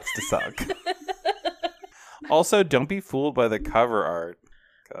 it sucks to suck. Also, don't be fooled by the cover art.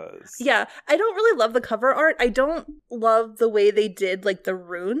 Yeah, I don't really love the cover art. I don't love the way they did like the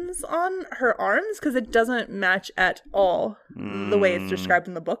runes on her arms because it doesn't match at all the way it's described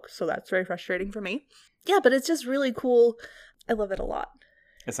in the book. So that's very frustrating for me. Yeah, but it's just really cool. I love it a lot.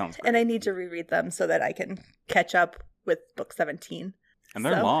 It sounds great. And I need to reread them so that I can catch up with book 17. And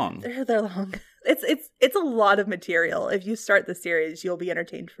they're long. They're long. It's a lot of material. If you start the series, you'll be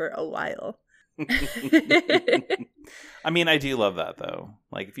entertained for a while. I mean, I do love that though.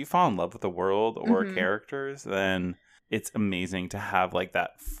 Like if you fall in love with the world or characters, then it's amazing to have like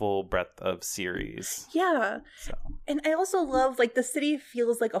that full breadth of series. Yeah. So. And I also love like the city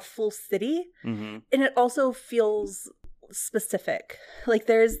feels like a full city, and it also feels specific. Like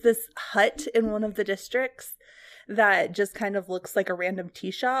there's this hut in one of the districts that just kind of looks like a random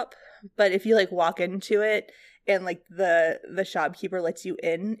tea shop, but if you like walk into it and like the shopkeeper lets you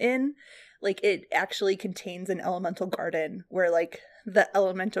in like it actually contains an elemental garden where like the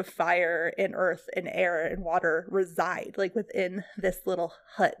element of fire and earth and air and water reside like within this little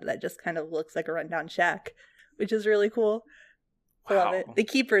hut that just kind of looks like a rundown shack, which is really cool. I love it. The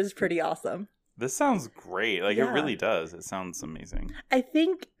keeper is pretty awesome. This sounds great. Like Yeah. it really does. It sounds amazing. I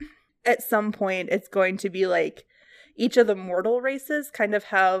think at some point it's going to be like each of the mortal races kind of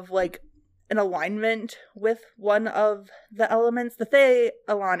have like an alignment with one of the elements. The Fae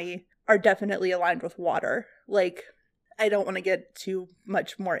Alani are definitely aligned with water. Like, I don't want to get too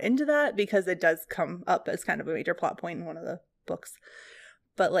much more into that because it does come up as kind of a major plot point in one of the books.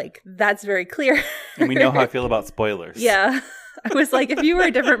 But, like, that's very clear. And we know how I feel about spoilers. Yeah. I was like, if you were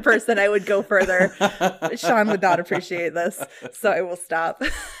a different person, I would go further. Sean would not appreciate this, so I will stop.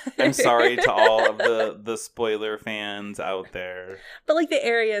 I'm sorry to all of the spoiler fans out there. But, like, the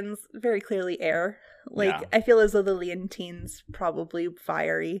Aryans, very clearly air. Like, Yeah. I feel as though the Leontine's probably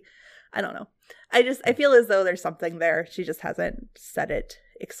fiery. I don't know. I feel as though there's something there. She just hasn't said it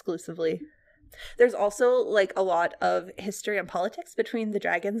exclusively. There's also like a lot of history and politics between the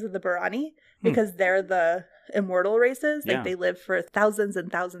dragons and the Barani because they're the immortal races. Like they live for thousands and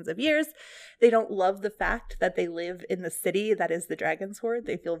thousands of years. They don't love the fact that they live in the city that is the Dragon's Hoard.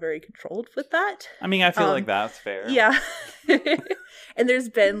 They feel very controlled with that. I mean, I feel like that's fair. Yeah. And there's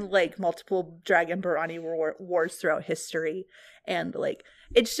been like multiple Dragon Barani wars throughout history. And like,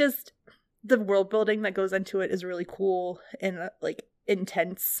 it's just the world building that goes into it is really cool and like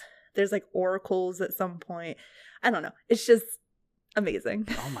intense. There's like oracles at some point. I don't know. It's just amazing.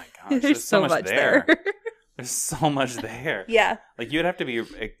 Oh my gosh. There's so much there. There's so much there. Yeah. Like you'd have to be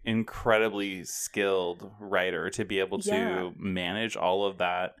an incredibly skilled writer to be able to manage all of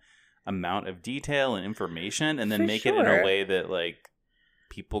that amount of detail and information and then make it in a way that like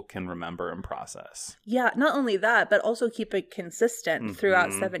people can remember and process. Yeah, not only that, but also keep it consistent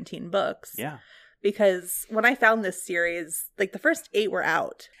throughout 17 books. Yeah. Because when I found this series, like the first 8 were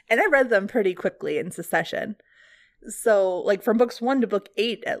out, and I read them pretty quickly in succession. So, like from books 1 to book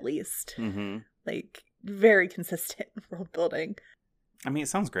 8 at least, like very consistent world building. I mean, it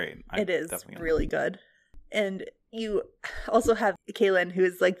sounds great. It is really good. And you also have Kaylin, who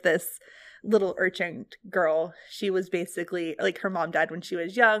is like this little urchin girl. She was basically like her mom died when she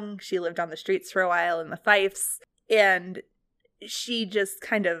was young. She lived on the streets for a while in the fiefs, and she just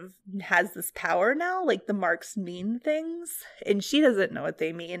kind of has this power now. Like the marks mean things and she doesn't know what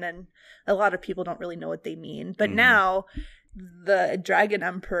they mean, and a lot of people don't really know what they mean, but now the Dragon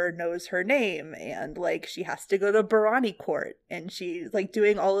Emperor knows her name, and like she has to go to Barani court, and she's like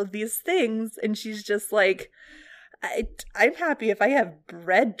doing all of these things, and she's just like, I'm happy if I have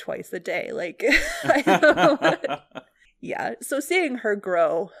bread twice a day. Like, I don't know. Yeah. So seeing her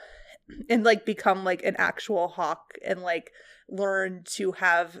grow and like become like an actual hawk and like learn to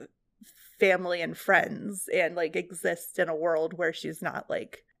have family and friends and like exist in a world where she's not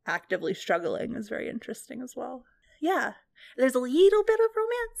like actively struggling is very interesting as well. Yeah. There's a little bit of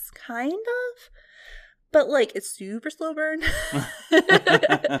romance, kind of. But like it's super slow burn.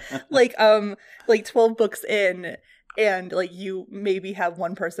 like 12 books in, and like you maybe have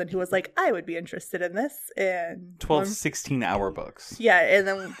one person who was like, I would be interested in this, and 12 16-hour books. Yeah, and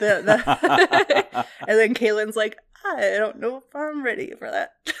then the and then Kaylin's like, I don't know if I'm ready for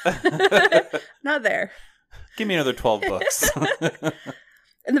that. Not there. Give me another 12 books.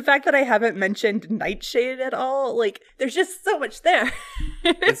 And the fact that I haven't mentioned Nightshade at all, like, there's just so much there.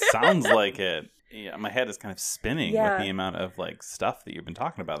 It sounds like it. Yeah, my head is kind of spinning with the amount of like stuff that you've been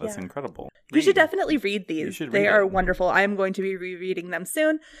talking about. That's incredible. You should definitely read these. They are wonderful. I'm going to be rereading them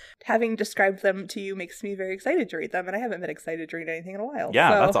soon. Having described them to you makes me very excited to read them, and I haven't been excited to read anything in a while.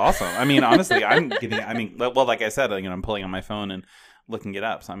 Yeah, that's awesome. I mean, honestly, well, like I said, I'm pulling on my phone and looking it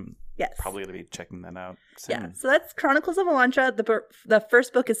up, so I'm probably going to be checking that out soon. Yeah, so that's Chronicles of Elantra. The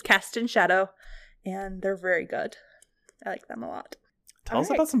first book is Cast in Shadow, and they're very good. I like them a lot. Tell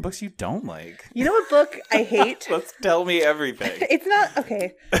us about some books you don't like. You know what book I hate? Let's tell me everything. It's not,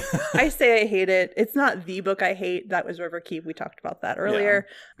 okay. I say I hate it. It's not the book I hate. That was River Keep. We talked about that earlier.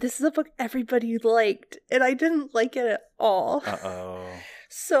 Yeah. This is a book everybody liked, and I didn't like it at all. Uh-oh.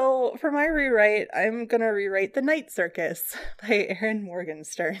 So for my rewrite, I'm going to rewrite The Night Circus by Erin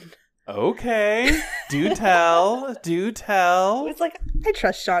Morgenstern. Okay. Do tell. Do tell. It's like, I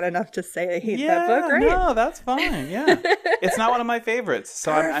trust Sean enough to say I hate that book, right? No, that's fine. Yeah. It's not one of my favorites.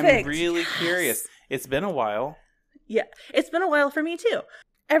 So I'm really curious. It's been a while. Yeah. It's been a while for me too.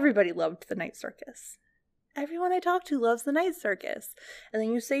 Everybody loved The Night Circus. Everyone I talk to loves The Night Circus. And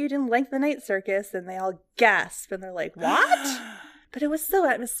then you say you didn't like The Night Circus and they all gasp and they're like, what? But it was so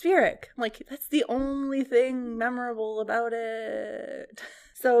atmospheric. I'm like, that's the only thing memorable about it.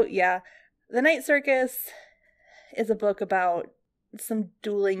 So, yeah, The Night Circus is a book about some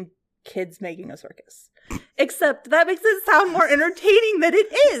dueling kids making a circus. Except that makes it sound more entertaining than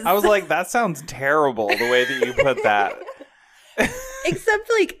it is. I was like, that sounds terrible, the way that you put that. Except,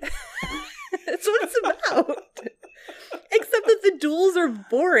 like, that's what it's about. Except that the duels are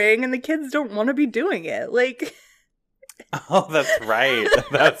boring and the kids don't want to be doing it. Like... Oh, that's right.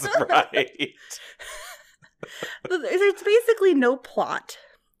 That's right. There's basically no plot.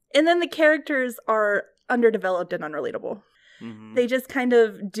 And then the characters are underdeveloped and unrelatable. Mm-hmm. They just kind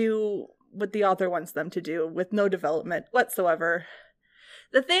of do what the author wants them to do with no development whatsoever.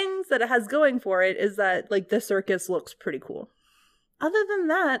 The things that it has going for it is that, like, the circus looks pretty cool. Other than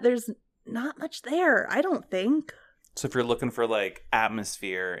that, there's not much there, I don't think. So if you're looking for, like,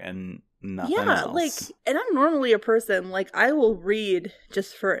 atmosphere and nothing else. Like, and I'm normally a person, like, I will read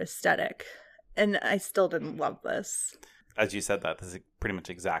just for aesthetic. And I still didn't love this. As you said that, this is pretty much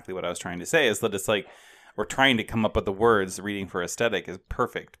exactly what I was trying to say, is that it's like, we're trying to come up with the words. Reading for aesthetic is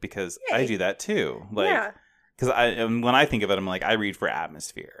perfect, because I do that too. Like, because when I think of it, I'm like, I read for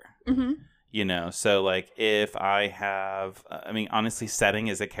atmosphere. Mm-hmm. You know, so like if I have, honestly, setting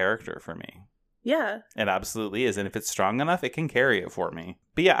is a character for me. Yeah. It absolutely is. And if it's strong enough, it can carry it for me.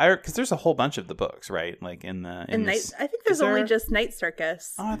 But yeah, because there's a whole bunch of the books, right? Like I think there's only just Night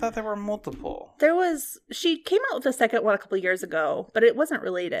Circus. Oh, I thought there were multiple. She came out with the second one a couple years ago, but it wasn't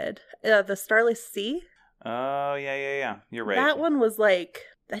related. The Starless Sea. Oh, yeah. You're right. That one was like,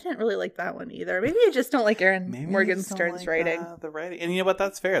 I didn't really like that one either. Maybe I just don't like Erin Morgenstern's writing. The writing. And you know what?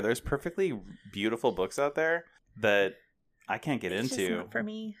 That's fair. There's perfectly beautiful books out there that I can't get into. Just not for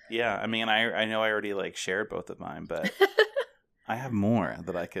me. Yeah, I mean, I know I already like shared both of mine, but I have more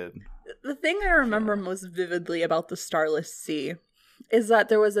that I could. The thing I remember most vividly about the Starless Sea is that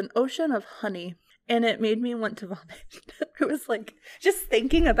there was an ocean of honey, and it made me want to vomit. It was like just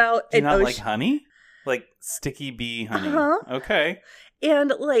thinking about an ocean. Like honey, like sticky bee honey. Uh-huh. Okay.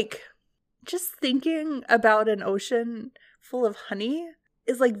 And like just thinking about an ocean full of honey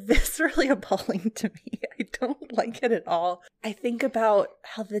is like viscerally appalling to me. I don't like it at all. I think about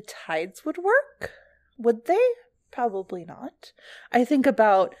how the tides would work. Would they? Probably not. I think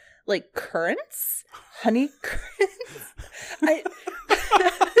about like currents, honey currents. I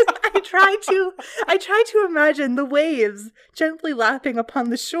try to imagine the waves gently lapping upon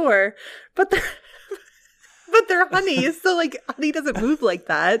the shore, but they're honey, so like honey doesn't move like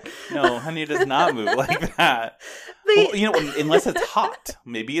that. No, honey does not move like that. Unless it's hot.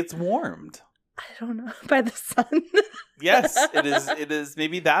 Maybe it's warmed. I don't know. By the sun. Yes, it is. It is.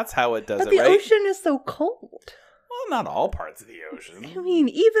 Maybe that's how it does but it, right? The ocean is so cold. Well, not all parts of the ocean. I mean,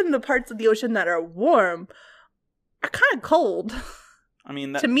 even the parts of the ocean that are warm are kind of cold. I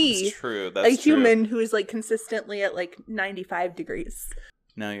mean, to me, that's true. That's a human who is like consistently at like 95 degrees.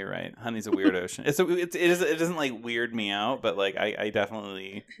 No, you're right. Honey's a weird ocean. It doesn't like weird me out, but like I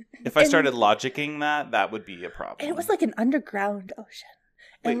definitely, if I started logicking that would be a problem. It was like an underground ocean.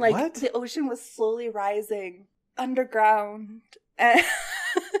 Wait, and like what? The ocean was slowly rising underground. And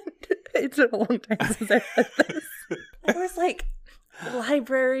it's been a long time since I read this. I was like,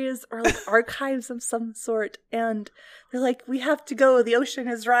 libraries or like archives of some sort, and they're like, we have to go, the ocean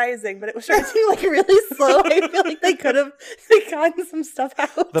is rising, but it was starting to like really slow. I feel like they could have gotten some stuff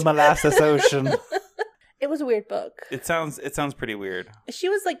out. The molasses ocean. It was a weird book. It sounds pretty weird. She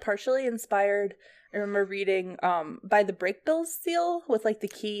was like partially inspired. I remember reading by the Brakebills seal with like the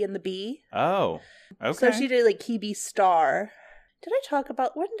key and the bee. Oh, okay. So she did like Key Bee Star.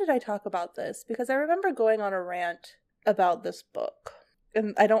 When did I talk about this? Because I remember going on a rant about this book.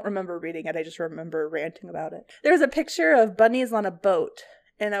 And I don't remember reading it. I just remember ranting about it. There was a picture of bunnies on a boat.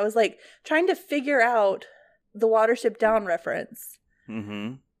 And I was like trying to figure out the Watership Down reference.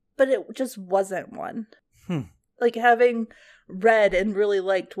 Mm-hmm. But it just wasn't one. Like having read and really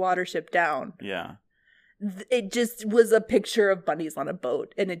liked Watership Down. Yeah. It just was a picture of bunnies on a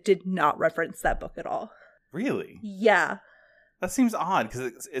boat. And it did not reference that book at all. Really? Yeah. That seems odd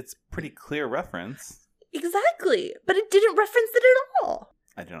because it's pretty clear reference. Exactly. But it didn't reference it at all.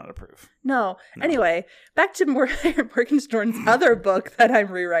 I do not approve. No. Anyway, back to Morgenstern's other book that I'm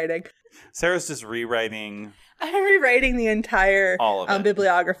rewriting. Sarah's just rewriting. I'm rewriting the entire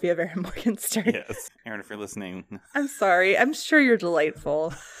bibliography of Erin Morgenstern. Yes. Erin, if you're listening. I'm sorry. I'm sure you're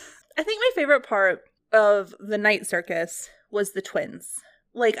delightful. I think my favorite part of the Night Circus was the twins.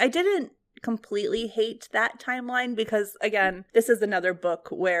 Like, I didn't completely hate that timeline because, again, this is another book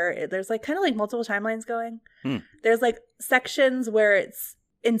where there's like kind of like multiple timelines going. There's like sections where it's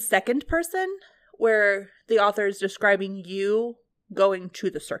in second person where the author is describing you going to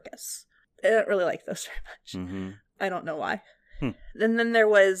the circus. I don't really like those very much. Mm-hmm. I don't know why. And then there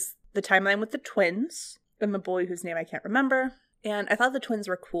was the timeline with the twins and the boy whose name I can't remember. And I thought the twins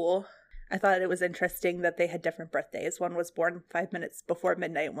were cool. I thought it was interesting that they had different birthdays. One was born 5 minutes before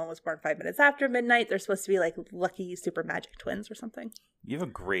midnight. One was born 5 minutes after midnight. They're supposed to be like lucky super magic twins or something. You have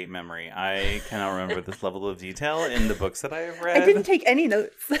a great memory. I cannot remember this level of detail in the books that I have read. I didn't take any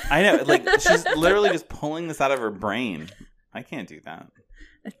notes. I know. Like, she's literally just pulling this out of her brain. I can't do that.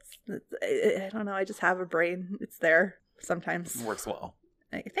 I don't know. I just have a brain. It's there sometimes. It works well.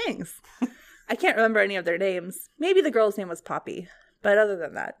 Thanks. I can't remember any of their names. Maybe the girl's name was Poppy. But other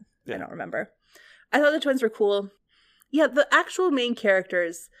than that, I don't remember. I thought the twins were cool. Yeah, the actual main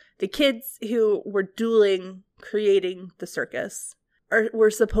characters, the kids who were dueling, creating the circus,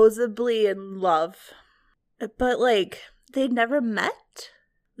 were supposedly in love. But, like, they'd never met.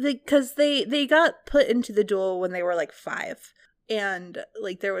 Because they got put into the duel when they were, like, 5. And,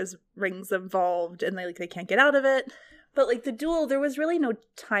 like, there was rings involved, and they can't get out of it. But, like, the duel, there was really no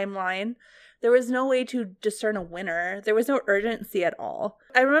timeline. There was no way to discern a winner. There was no urgency at all.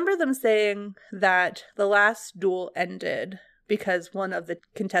 I remember them saying that the last duel ended because one of the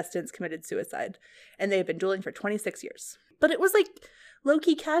contestants committed suicide. And they had been dueling for 26 years. But it was like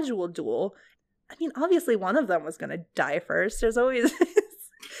low-key casual duel. I mean, obviously one of them was going to die first. There's always...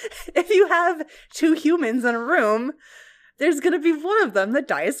 if you have 2 humans in a room, there's going to be one of them that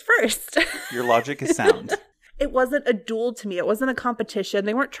dies first. Your logic is sound. It wasn't a duel to me. It wasn't a competition.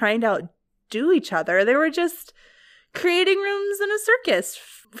 They weren't trying to outdo each other. They were just creating rooms in a circus.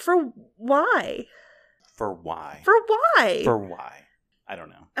 For why? For why? For why? For why? I don't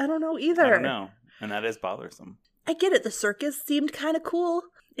know. I don't know either. I don't know. And that is bothersome. I get it. The circus seemed kind of cool.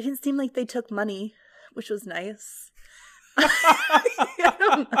 It didn't seem like they took money, which was nice. I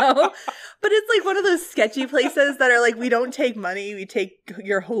don't know. But it's like one of those sketchy places that are like, we don't take money, we take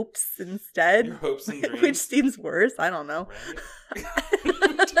your hopes instead. Your hopes and dreams. Which seems worse. I don't know.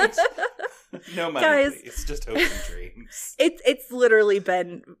 Right? No money, guys, please. Just hopes and dreams. It's literally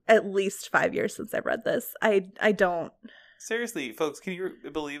been at least 5 years since I've read this. I don't. Seriously, folks, can you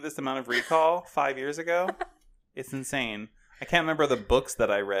believe this amount of recall 5 years ago? It's insane. I can't remember the books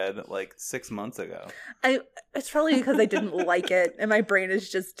that I read like 6 months ago. It's probably because I didn't like it, and my brain is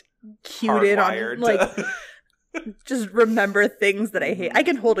just cued in on like just remember things that I hate. I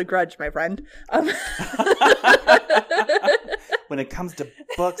can hold a grudge, my friend. When it comes to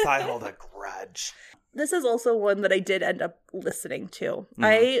books, I hold a grudge. This is also one that I did end up listening to. Mm-hmm.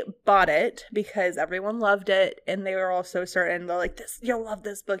 I bought it because everyone loved it, and they were all so certain. They're like, you'll love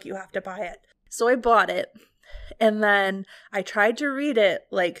this book, you have to buy it. So I bought it. And then I tried to read it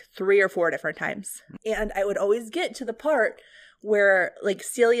like 3 or 4 different times. And I would always get to the part where like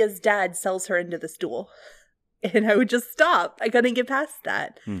Celia's dad sells her into this duel. And I would just stop. I couldn't get past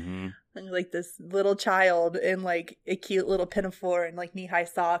that. Mm-hmm. And, like this little child in like a cute little pinafore and like knee-high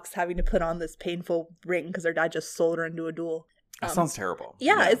socks having to put on this painful ring because her dad just sold her into a duel. That sounds terrible.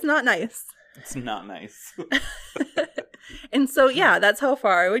 Yeah, it's not nice. It's not nice. And so, yeah, that's how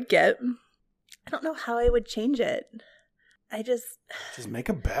far I would get. I don't know how I would change it. just make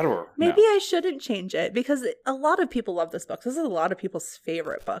it better. Maybe I shouldn't change it because a lot of people love this book. This is a lot of people's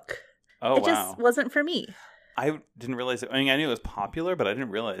favorite book. Oh, it just wasn't for me. I didn't realize it. I mean, I knew it was popular, but I didn't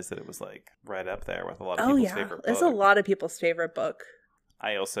realize that it was like right up there with a lot of people's favorite book. It's a lot of people's favorite book.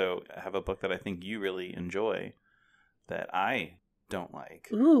 I also have a book that I think you really enjoy that I don't like.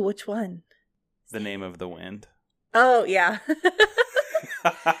 Ooh, which one? The Name of the Wind. Oh, yeah. Here's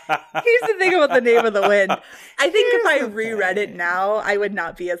the thing about The Name of the Wind. I think if I reread it now, I would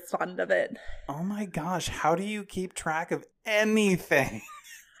not be as fond of it. Oh my gosh, how do you keep track of anything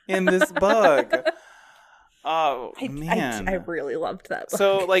in this book? Oh, man. I really loved that book.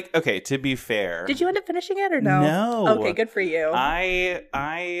 So, like, okay, to be fair. Did you end up finishing it or no? No. Okay, good for you.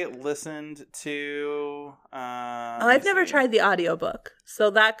 I listened to... I've never tried the audiobook, so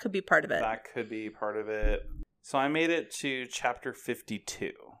that could be part of it. That could be part of it. So I made it to chapter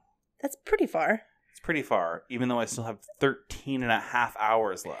 52. That's pretty far. It's pretty far, even though I still have 13 and a half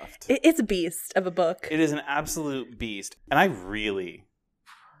hours left. It's a beast of a book. It is an absolute beast. And I really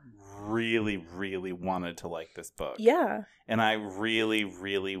wanted to like this book. Yeah. And I really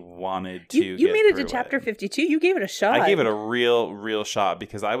wanted to You made it to chapter 52. You gave it a shot. I gave it a real shot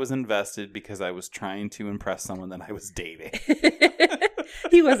because I was invested, because I was trying to impress someone that I was dating.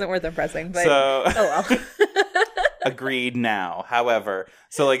 He wasn't worth impressing, but so, oh well. Agreed now. However,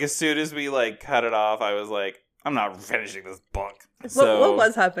 so like as soon as we like cut it off, I was like, I'm not finishing this book. So, what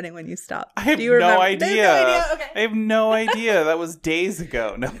was happening when you stopped? I have no idea. Okay. I have no idea. That was days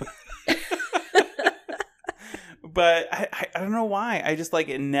ago. No. But I don't know why. I just like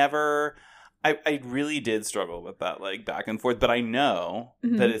it never. I really did struggle with that like back and forth. But I know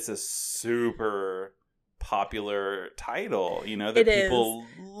that it's a super popular title, you know, that people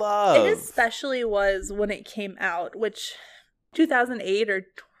love. It especially was when it came out, which 2008 or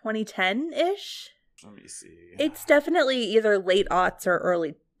 2010-ish. Let me see. It's definitely either late aughts or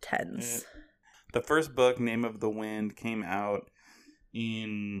early 10s. The first book, Name of the Wind, came out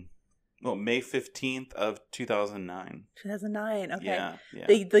in May 15th of 2009. 2009, okay.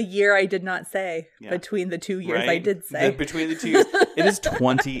 Yeah. The year I did not say between the 2 years, right? I did say. Between the 2 years. It is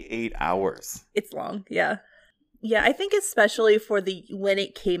 28 hours. It's long, yeah. Yeah, I think especially for when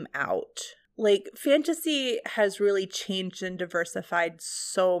it came out. Like, fantasy has really changed and diversified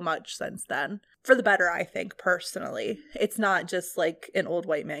so much since then. For the better, I think, personally. It's not just like an old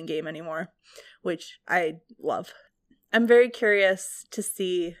white man game anymore, which I love. I'm very curious to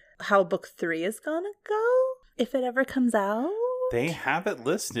see how book 3 is gonna go, if it ever comes out. They have it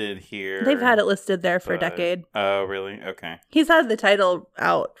listed here. They've had it listed there for a decade. Oh, really? Okay. He's had the title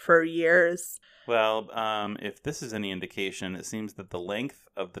out for years. Well, if this is any indication, it seems that the length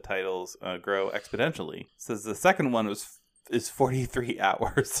of the titles grow exponentially. It says the second one is 43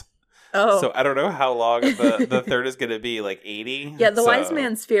 hours. Oh. So I don't know how long the third is going to be, like 80? Yeah, The Wise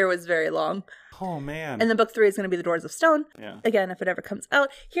Man's Fear was very long. Oh, man. And then book 3 is going to be The Doors of Stone. Yeah. Again, if it ever comes out.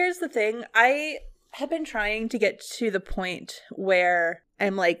 Here's the thing. I have been trying to get to the point where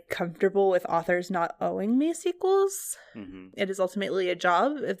I'm like comfortable with authors not owing me sequels. Mm-hmm. It is ultimately a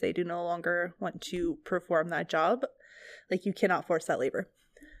job. If they do no longer want to perform that job, like, you cannot force that labor.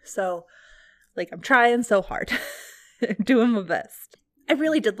 So, like, I'm trying so hard. I'm doing my best. I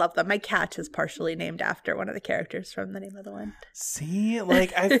really did love them. My cat is partially named after one of the characters from The Name of the Wind. See,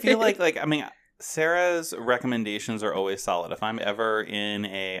 like, I feel like I mean, Sarah's recommendations are always solid. If I'm ever in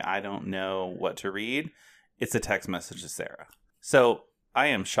I don't know what to read, it's a text message to Sarah. So I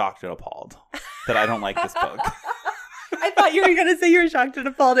am shocked and appalled that I don't like this book. I thought you were going to say you were shocked and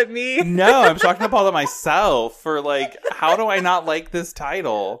appalled at me. No, I'm shocked and appalled at myself for, like, how do I not like this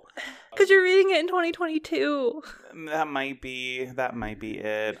title? Because you're reading it in 2022. That might be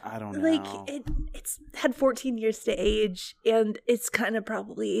it. I don't know. Like, it's had 14 years to age, and it's kind of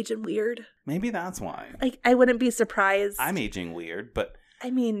probably aging weird. Maybe that's why. Like, I wouldn't be surprised. I'm aging weird, but...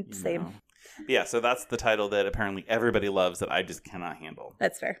 I mean, same. Know. Yeah, so that's the title that apparently everybody loves that I just cannot handle.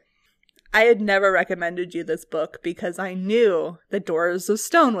 That's fair. I had never recommended you this book because I knew The Doors of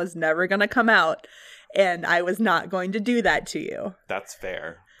Stone was never going to come out, and I was not going to do that to you. That's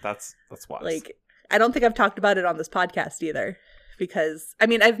fair. That's wise. Like, I don't think I've talked about it on this podcast either, because, I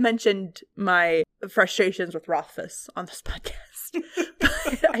mean, I've mentioned my frustrations with Rothfuss on this podcast,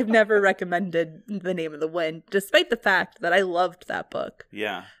 but I've never recommended The Name of the Wind, despite the fact that I loved that book.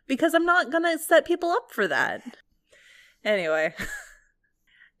 Yeah. Because I'm not going to set people up for that. Anyway,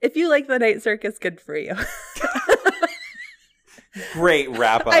 if you like The Night Circus, good for you. Great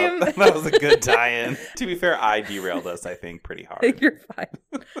wrap up. That was a good tie-in. To be fair, I derailed us, I think, pretty hard. You're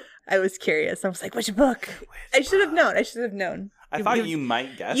fine. I was curious. I was like, which book? I should have known. I thought you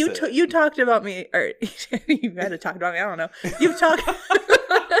might guess it. You talked about me, or you had to talk about me. I don't know. You've talked.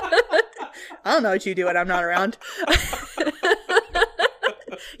 I don't know what you do when I'm not around.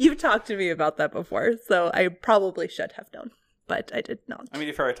 You've talked to me about that before, so I probably should have known, but I did not. I mean,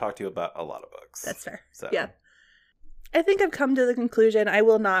 you've already talked to you about a lot of books. That's fair. So. Yeah. I think I've come to the conclusion I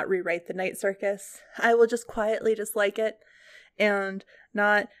will not rewrite The Night Circus. I will just quietly dislike it and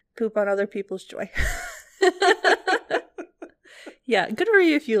not poop on other people's joy. Yeah, good for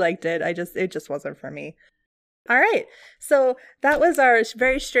you if you liked it. It just wasn't for me. All right. So that was our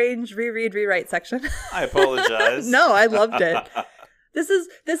very strange reread, rewrite section. I apologize. No, I loved it. This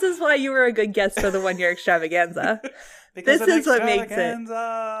is why you were a good guest for the 1 year extravaganza. This is what makes it.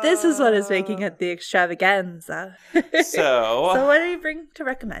 This is what is making it the extravaganza. So what do you bring to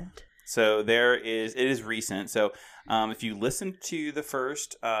recommend? So it is recent. So if you listened to the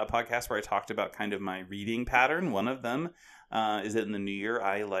first podcast where I talked about kind of my reading pattern, one of them is that in the new year,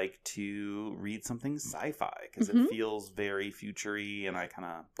 I like to read something sci-fi because it feels very future-y and I kind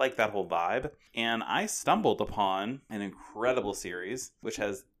of like that whole vibe. And I stumbled upon an incredible series, which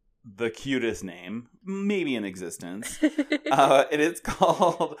has the cutest name, maybe in existence. And it's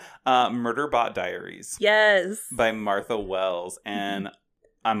called Murderbot Diaries. Yes. By Martha Wells. And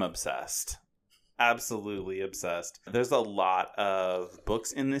I'm obsessed. Absolutely obsessed. There's a lot of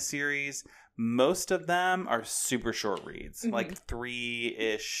books in this series. Most of them are super short reads, like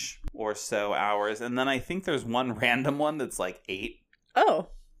 3-ish or so hours. And then I think there's one random one that's like 8. Oh,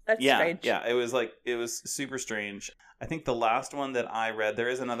 that's strange. Yeah, it was super strange. I think the last one that I read, there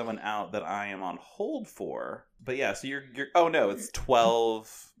is another one out that I am on hold for. But yeah, so you're oh no, it's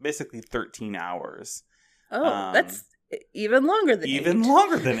 12, basically 13 hours. Oh, that's even longer than 8. Even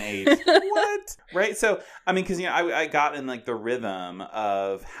longer than 8. What? Right? So, I mean, because, I got in, like, the rhythm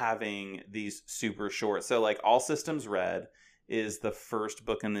of having these super short. So, like, All Systems Red is the first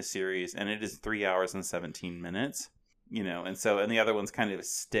book in this series, and it is 3 hours and 17 minutes. And the other ones kind of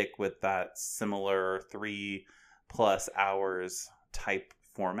stick with that similar 3+ hours type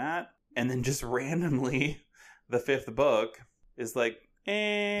format. And then just randomly, the 5th book is like,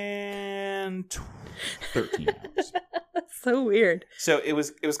 and 13 hours. That's so weird. So it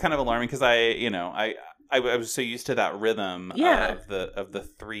was kind of alarming because I was so used to that rhythm of the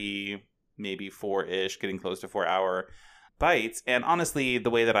 3, maybe 4-ish, getting close to 4-hour bites. And honestly, the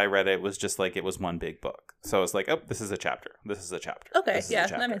way that I read it was just like it was one big book. So I was like, oh, this is a chapter. This is a chapter. Okay, yeah,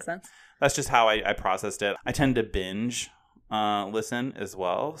 that makes sense. That's just how I processed it. I tend to binge listen as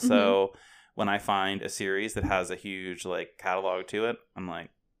well. So when I find a series that has a huge like catalog to it, I'm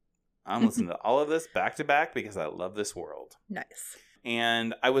like, I'm listening to all of this back to back because I love this world. Nice.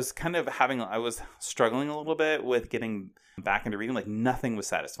 And I was I was struggling a little bit with getting back into reading. Like nothing was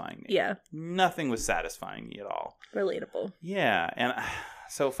satisfying me. Yeah. Nothing was satisfying me at all. Relatable. Yeah. And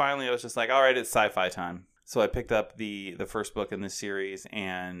so finally I was just like, all right, it's sci-fi time. So I picked up the first book in this series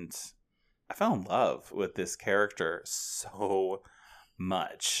and I fell in love with this character so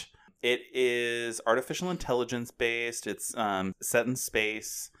much. It is artificial intelligence based. It's set in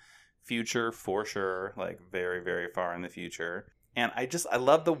space, future for sure, like very, very far in the future. And I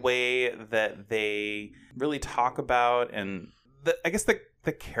love the way that they really talk about and I guess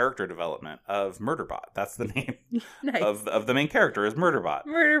the character development of Murderbot. That's the name nice. of the main character is Murderbot.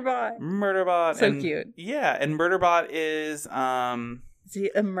 Murderbot. So cute. Yeah, and Murderbot is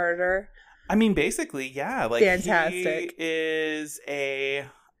he a murder? I mean, basically, yeah. Like fantastic. He is a.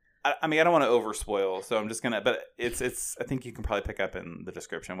 I mean, I don't want to overspoil, so I'm just gonna. But it's. I think you can probably pick up in the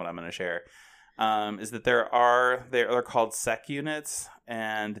description what I'm going to share. Is that they're called sec units,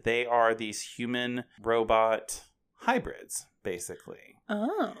 and they are these human robot hybrids, basically.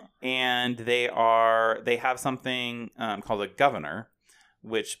 Oh. And they have something called a governor,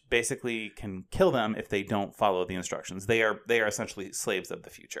 which basically can kill them if they don't follow the instructions. They are essentially slaves of the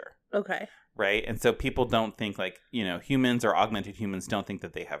future. Okay. Right? And so people don't think like, humans or augmented humans don't think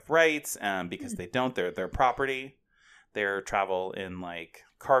that they have rights because they don't. They're property. They're travel in like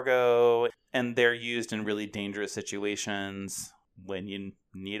cargo, and they're used in really dangerous situations when you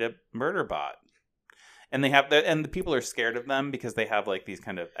need a murder bot. And the people are scared of them because they have like these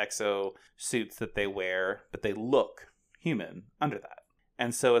kind of exo suits that they wear, but they look human under that.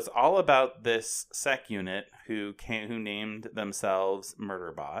 And so it's all about this sec unit who named themselves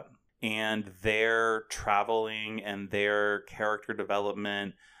Murderbot, and their traveling and their character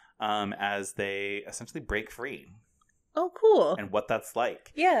development as they essentially break free. Oh, cool. And what that's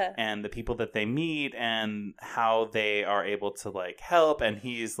like. Yeah. And the people that they meet and how they are able to like help. And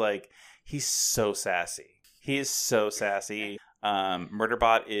he's so sassy. He is so sassy.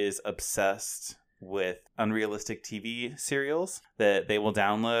 Murderbot is obsessed with unrealistic TV serials that they will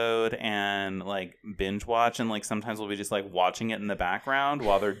download and like binge watch, and like sometimes we'll be just like watching it in the background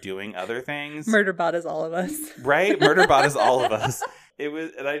while they're doing other things. Murderbot is all of us. Right? Murderbot is all of us. It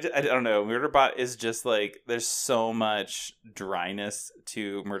was, and I don't know, Murderbot is just like, there's so much dryness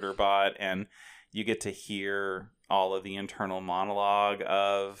to Murderbot, and you get to hear all of the internal monologue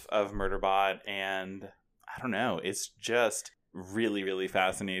of Murderbot, and I don't know, it's just really, really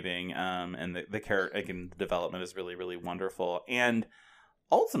fascinating, and the character, again, the development is really, really wonderful, and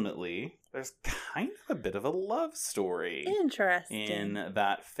ultimately there's kind of a bit of a love story in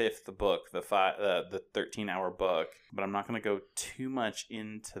that fifth book, the 13-hour book, but I'm not going to go too much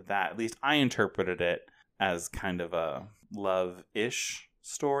into that. At least I interpreted it as kind of a love-ish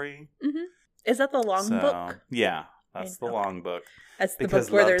story. Mm-hmm. Is that the long book? Yeah, that's the long book. That's the book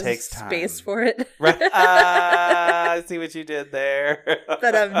where there's space for it. Right. I see what you did there.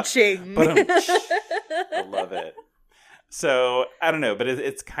 Ba-dum-ching. I love it. So, I don't know, but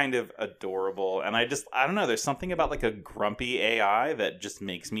it's kind of adorable. And I don't know, there's something about like a grumpy AI that just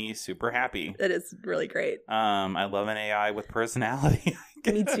makes me super happy. It is really great. I love an AI with personality.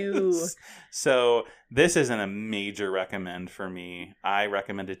 Me too. So, this isn't a major recommend for me. I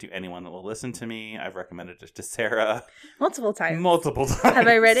recommend it to anyone that will listen to me. I've recommended it to Sarah. Multiple times. Have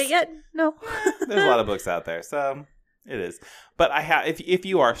I read it yet? No. There's a lot of books out there, so... It is. But if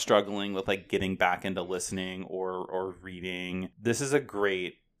you are struggling with like getting back into listening or reading, this is a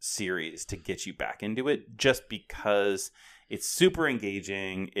great series to get you back into it, just because it's super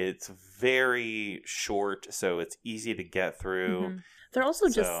engaging. It's very short, so it's easy to get through. Mm-hmm. They're also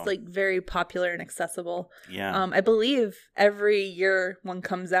just like very popular and accessible. Yeah. I believe every year one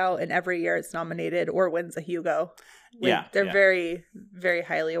comes out, and every year it's nominated or wins a Hugo. They're very, very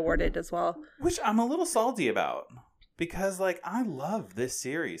highly awarded as well. Which I'm a little salty about. Because, like, I love this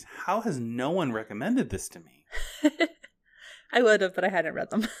series. How has no one recommended this to me? I would have, but I hadn't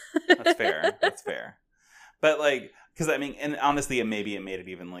read them. That's fair. But, like, because, I mean, and honestly, it made it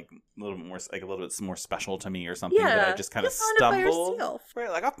even, like, a little bit more special to me or something. Yeah, that I just kind of stumbled.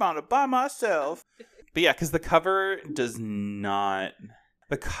 Right, like, I found it by myself. But, yeah, because the cover does not...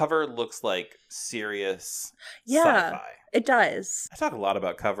 The cover looks like serious sci-fi. It does. I talk a lot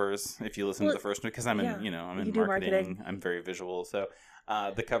about covers if you listen to the first one, because I'm in marketing. I'm very visual. So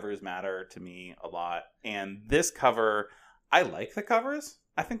the covers matter to me a lot. And this cover, I like the covers.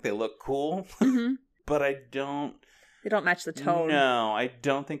 I think they look cool. Mm-hmm. But they don't match the tone. No, I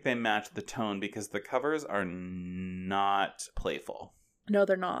don't think they match the tone, because the covers are not playful. No,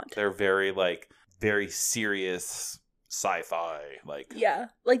 they're not. They're very serious sci-fi, like. Yeah.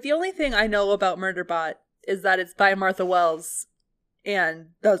 Like, the only thing I know about Murderbot is that it's by Martha Wells,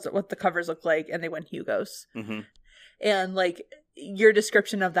 and that's what the covers look like, and they won Hugos. Mm-hmm. And, like, your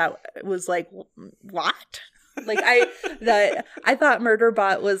description of that was like, what? Like, I thought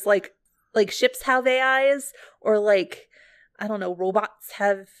Murderbot was like ships have AIs, or like, I don't know, robots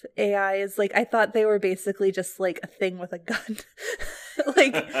have AIs. Like, I thought they were basically just like a thing with a gun.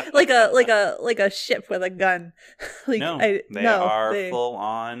 like a ship with a gun. Like, they are full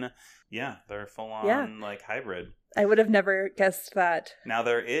on. Yeah, they're full on like hybrid. I would have never guessed that. Now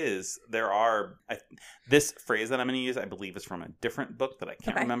this phrase that I'm going to use, I believe, is from a different book that I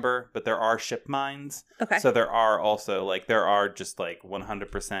can't remember, but there are ship minds. Okay. So there are just like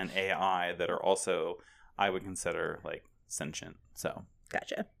 100% AI that are also, I would consider, like, sentient. So.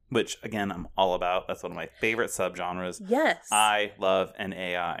 Gotcha. Which, again, I'm all about. That's one of my favorite subgenres. Yes. I love an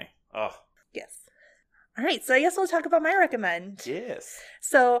AI. Oh. Yes. All right, so I guess we'll talk about my recommend. Yes.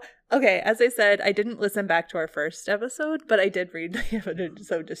 So, okay, as I said, I didn't listen back to our first episode, but I did read the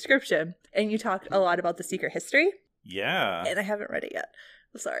episode description. And you talked a lot about The Secret History. Yeah. And I haven't read it yet.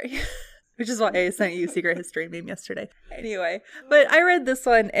 I'm sorry. Which is why I sent you Secret History meme yesterday. Anyway, but I read this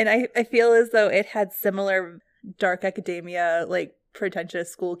one, and I feel as though it had similar dark academia, like,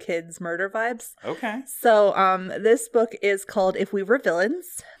 pretentious school kids murder vibes. Okay. So, this book is called If We Were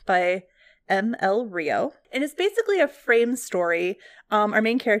Villains by M.L. Rio, and it's basically a frame story. Our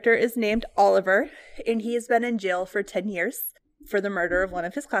main character is named Oliver, and he has been in jail for 10 years for the murder of one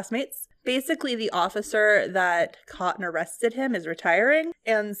of his classmates. Basically, the officer that caught and arrested him is retiring,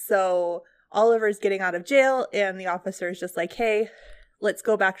 and so Oliver's getting out of jail, and the officer is just like, hey, let's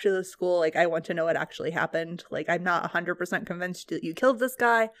go back to the school. Like, I want to know what actually happened. Like, I'm not 100% convinced that you killed this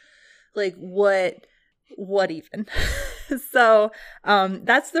guy. Like, what even? So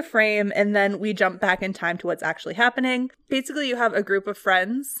that's the frame, and then we jump back in time to what's actually happening. Basically, you have a group of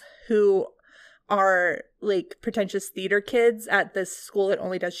friends who are like pretentious theater kids at this school that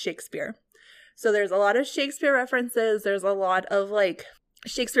only does Shakespeare. So there's a lot of Shakespeare references. There's a lot of like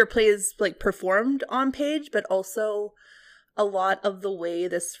Shakespeare plays like performed on page, but also a lot of the way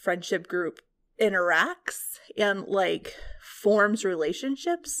this friendship group interacts and like forms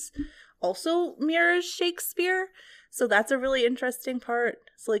relationships also mirrors Shakespeare. So that's a really interesting part.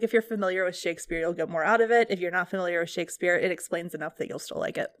 So like if you're familiar with Shakespeare, you'll get more out of it. If you're not familiar with Shakespeare, it explains enough that you'll still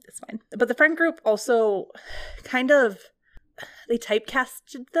like it. It's fine. But the friend group also kind of, they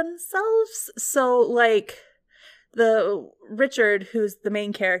typecasted themselves. So like the Richard, who's the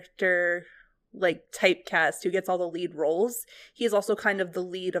main character, like typecast, who gets all the lead roles, he's also kind of the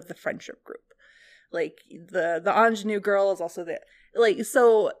lead of the friendship group. Like the ingenue girl is also the, like,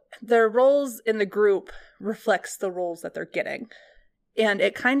 so their roles in the group reflects the roles that they're getting. And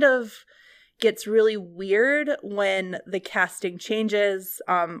it kind of gets really weird when the casting changes.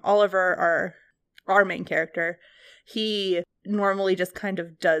 Oliver, our main character, he normally just kind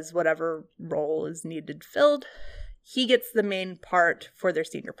of does whatever role is needed filled. He gets the main part for their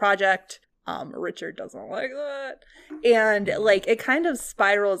senior project. Richard doesn't like that. And like it kind of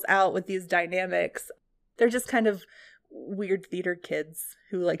spirals out with these dynamics. They're just kind of weird theater kids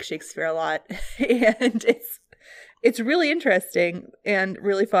who like Shakespeare a lot. And it's really interesting and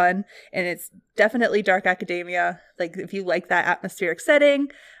really fun. And it's definitely dark academia. Like if you like that atmospheric setting,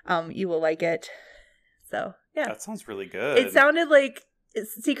 you will like it. So yeah. That sounds really good. It sounded like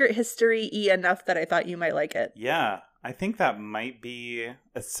it's secret history-y enough that I thought you might like it. Yeah. I think that might be,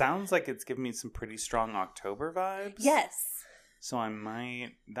 it sounds like it's giving me some pretty strong October vibes. Yes. So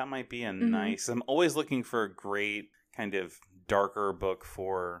that might be a nice, I'm always looking for a great kind of darker book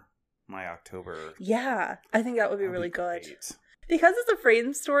for my October. Yeah, I think that would be really good. Great. Because it's a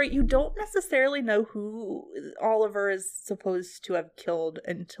Frame story, you don't necessarily know who Oliver is supposed to have killed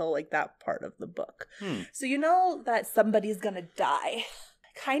until like that part of the book. So you know that somebody's gonna die.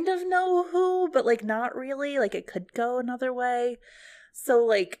 Kind of know who, but like not really. Like it could go another way. So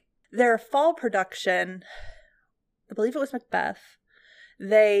like their fall production, I believe it was Macbeth,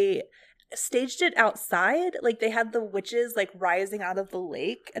 they staged it outside. Like they had the witches like rising out of the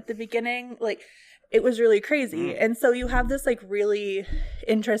lake at the beginning. Like it was really crazy. And so you have this like really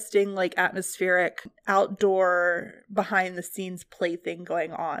interesting like atmospheric outdoor behind the scenes play thing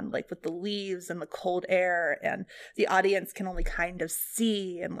going on, like with the leaves and the cold air, and the audience can only kind of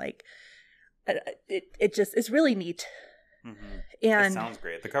see, and like it just, it's really neat. And it sounds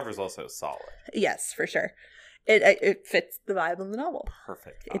great. The cover's also solid. Yes, for sure. It fits the vibe of the novel.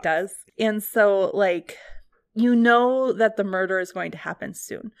 Perfect vibe. It does. And so like you know that the murder is going to happen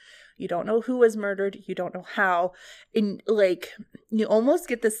soon. You don't know who was murdered. You don't know how. And like, you almost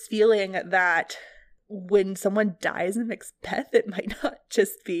get this feeling that when someone dies in Macbeth, it might not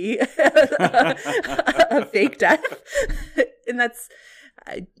just be a fake death. And that's,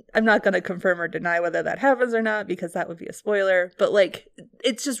 I'm not going to confirm or deny whether that happens or not, because that would be a spoiler. But like,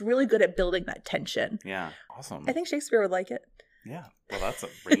 it's just really good at building that tension. Yeah. Awesome. I think Shakespeare would like it. Yeah. Well, that's a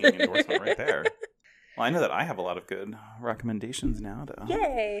ringing endorsement right there. Well, I know that I have a lot of good recommendations now, though.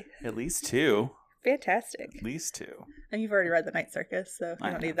 Yay! At least 2. Fantastic. At least 2. And you've already read The Night Circus, so you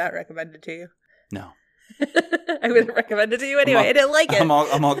don't need that recommended to you. No. I wouldn't recommend it to you anyway. I didn't like it. I'm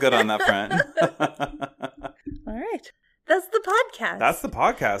all good on that front. All right. That's the podcast. That's the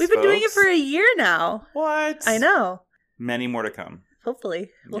podcast, We've been folks. doing it for a year now. What? I know. Many more to come.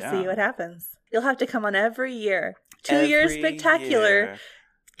 Hopefully. We'll see what happens. You'll have to come on every year. 2 years Every spectacular. year.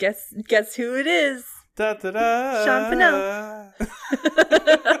 Guess who it is? Da, da, da. Sean Fennell.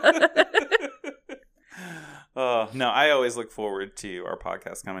 Oh, no, I always look forward to our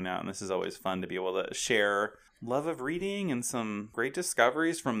podcast coming out, and this is always fun to be able to share love of reading and some great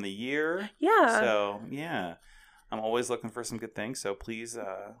discoveries from the year. Yeah. So, yeah, I'm always looking for some good things, so please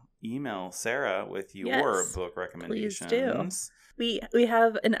email Sarah with your book recommendations. Please do. We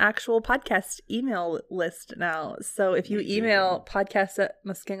have an actual podcast email list now. So if you email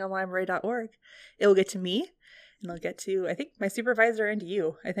podcast@muskegonlibrary.org, it will get to me, and it'll get to, I think, my supervisor and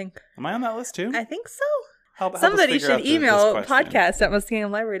you, I think. Am I on that list too? I think so. Help Somebody us figure should out email this question.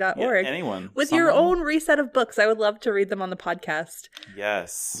 podcast@muskegonlibrary.org. Yeah, anyone. With your own reset of books. I would love to read them on the podcast.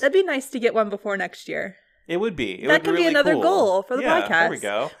 Yes. That'd be nice to get one before next year. It would be. That could be another goal for the podcast. There we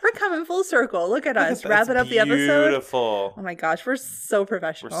go. We're coming full circle. Look at us. Wrapping up the episode. Beautiful. Oh my gosh, we're so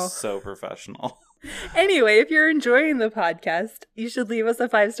professional. We're so professional. Anyway, if you're enjoying the podcast, you should leave us a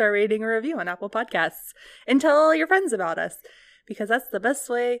 5-star rating or review on Apple Podcasts. And tell all your friends about us, because that's the best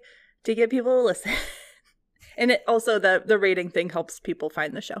way to get people to listen. And it also, the rating thing helps people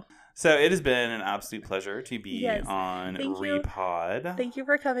find the show. So it has been an absolute pleasure to be on Repod. Thank you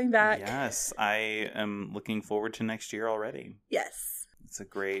for coming back. Yes, I am looking forward to next year already. Yes. It's a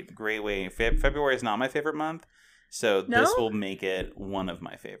great way. February is not my favorite month, So this will make it one of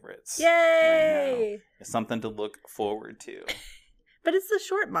my favorites. Yay! It's something to look forward to. But it's a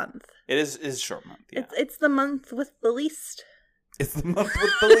short month. It is a short month, yeah. It's the month with the least. It's the month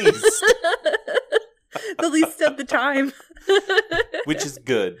with the least. The least of the time. Which is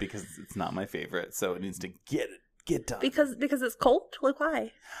good because it's not my favorite, so it needs to get done. Because it's cold? Like,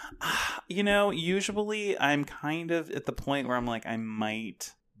 why? Usually I'm kind of at the point where I'm like, I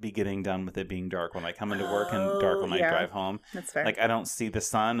might be getting done with it being dark when I come into work and dark when I drive home. That's fair. Like, I don't see the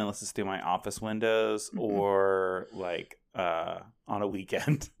sun unless it's through my office windows or like on a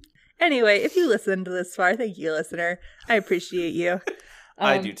weekend. Anyway, if you listened this far, thank you, listener. I appreciate you.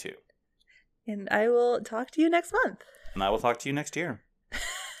 I do too. And I will talk to you next month. And I will talk to you next year.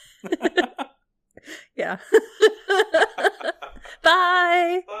 Yeah.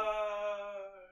 Bye.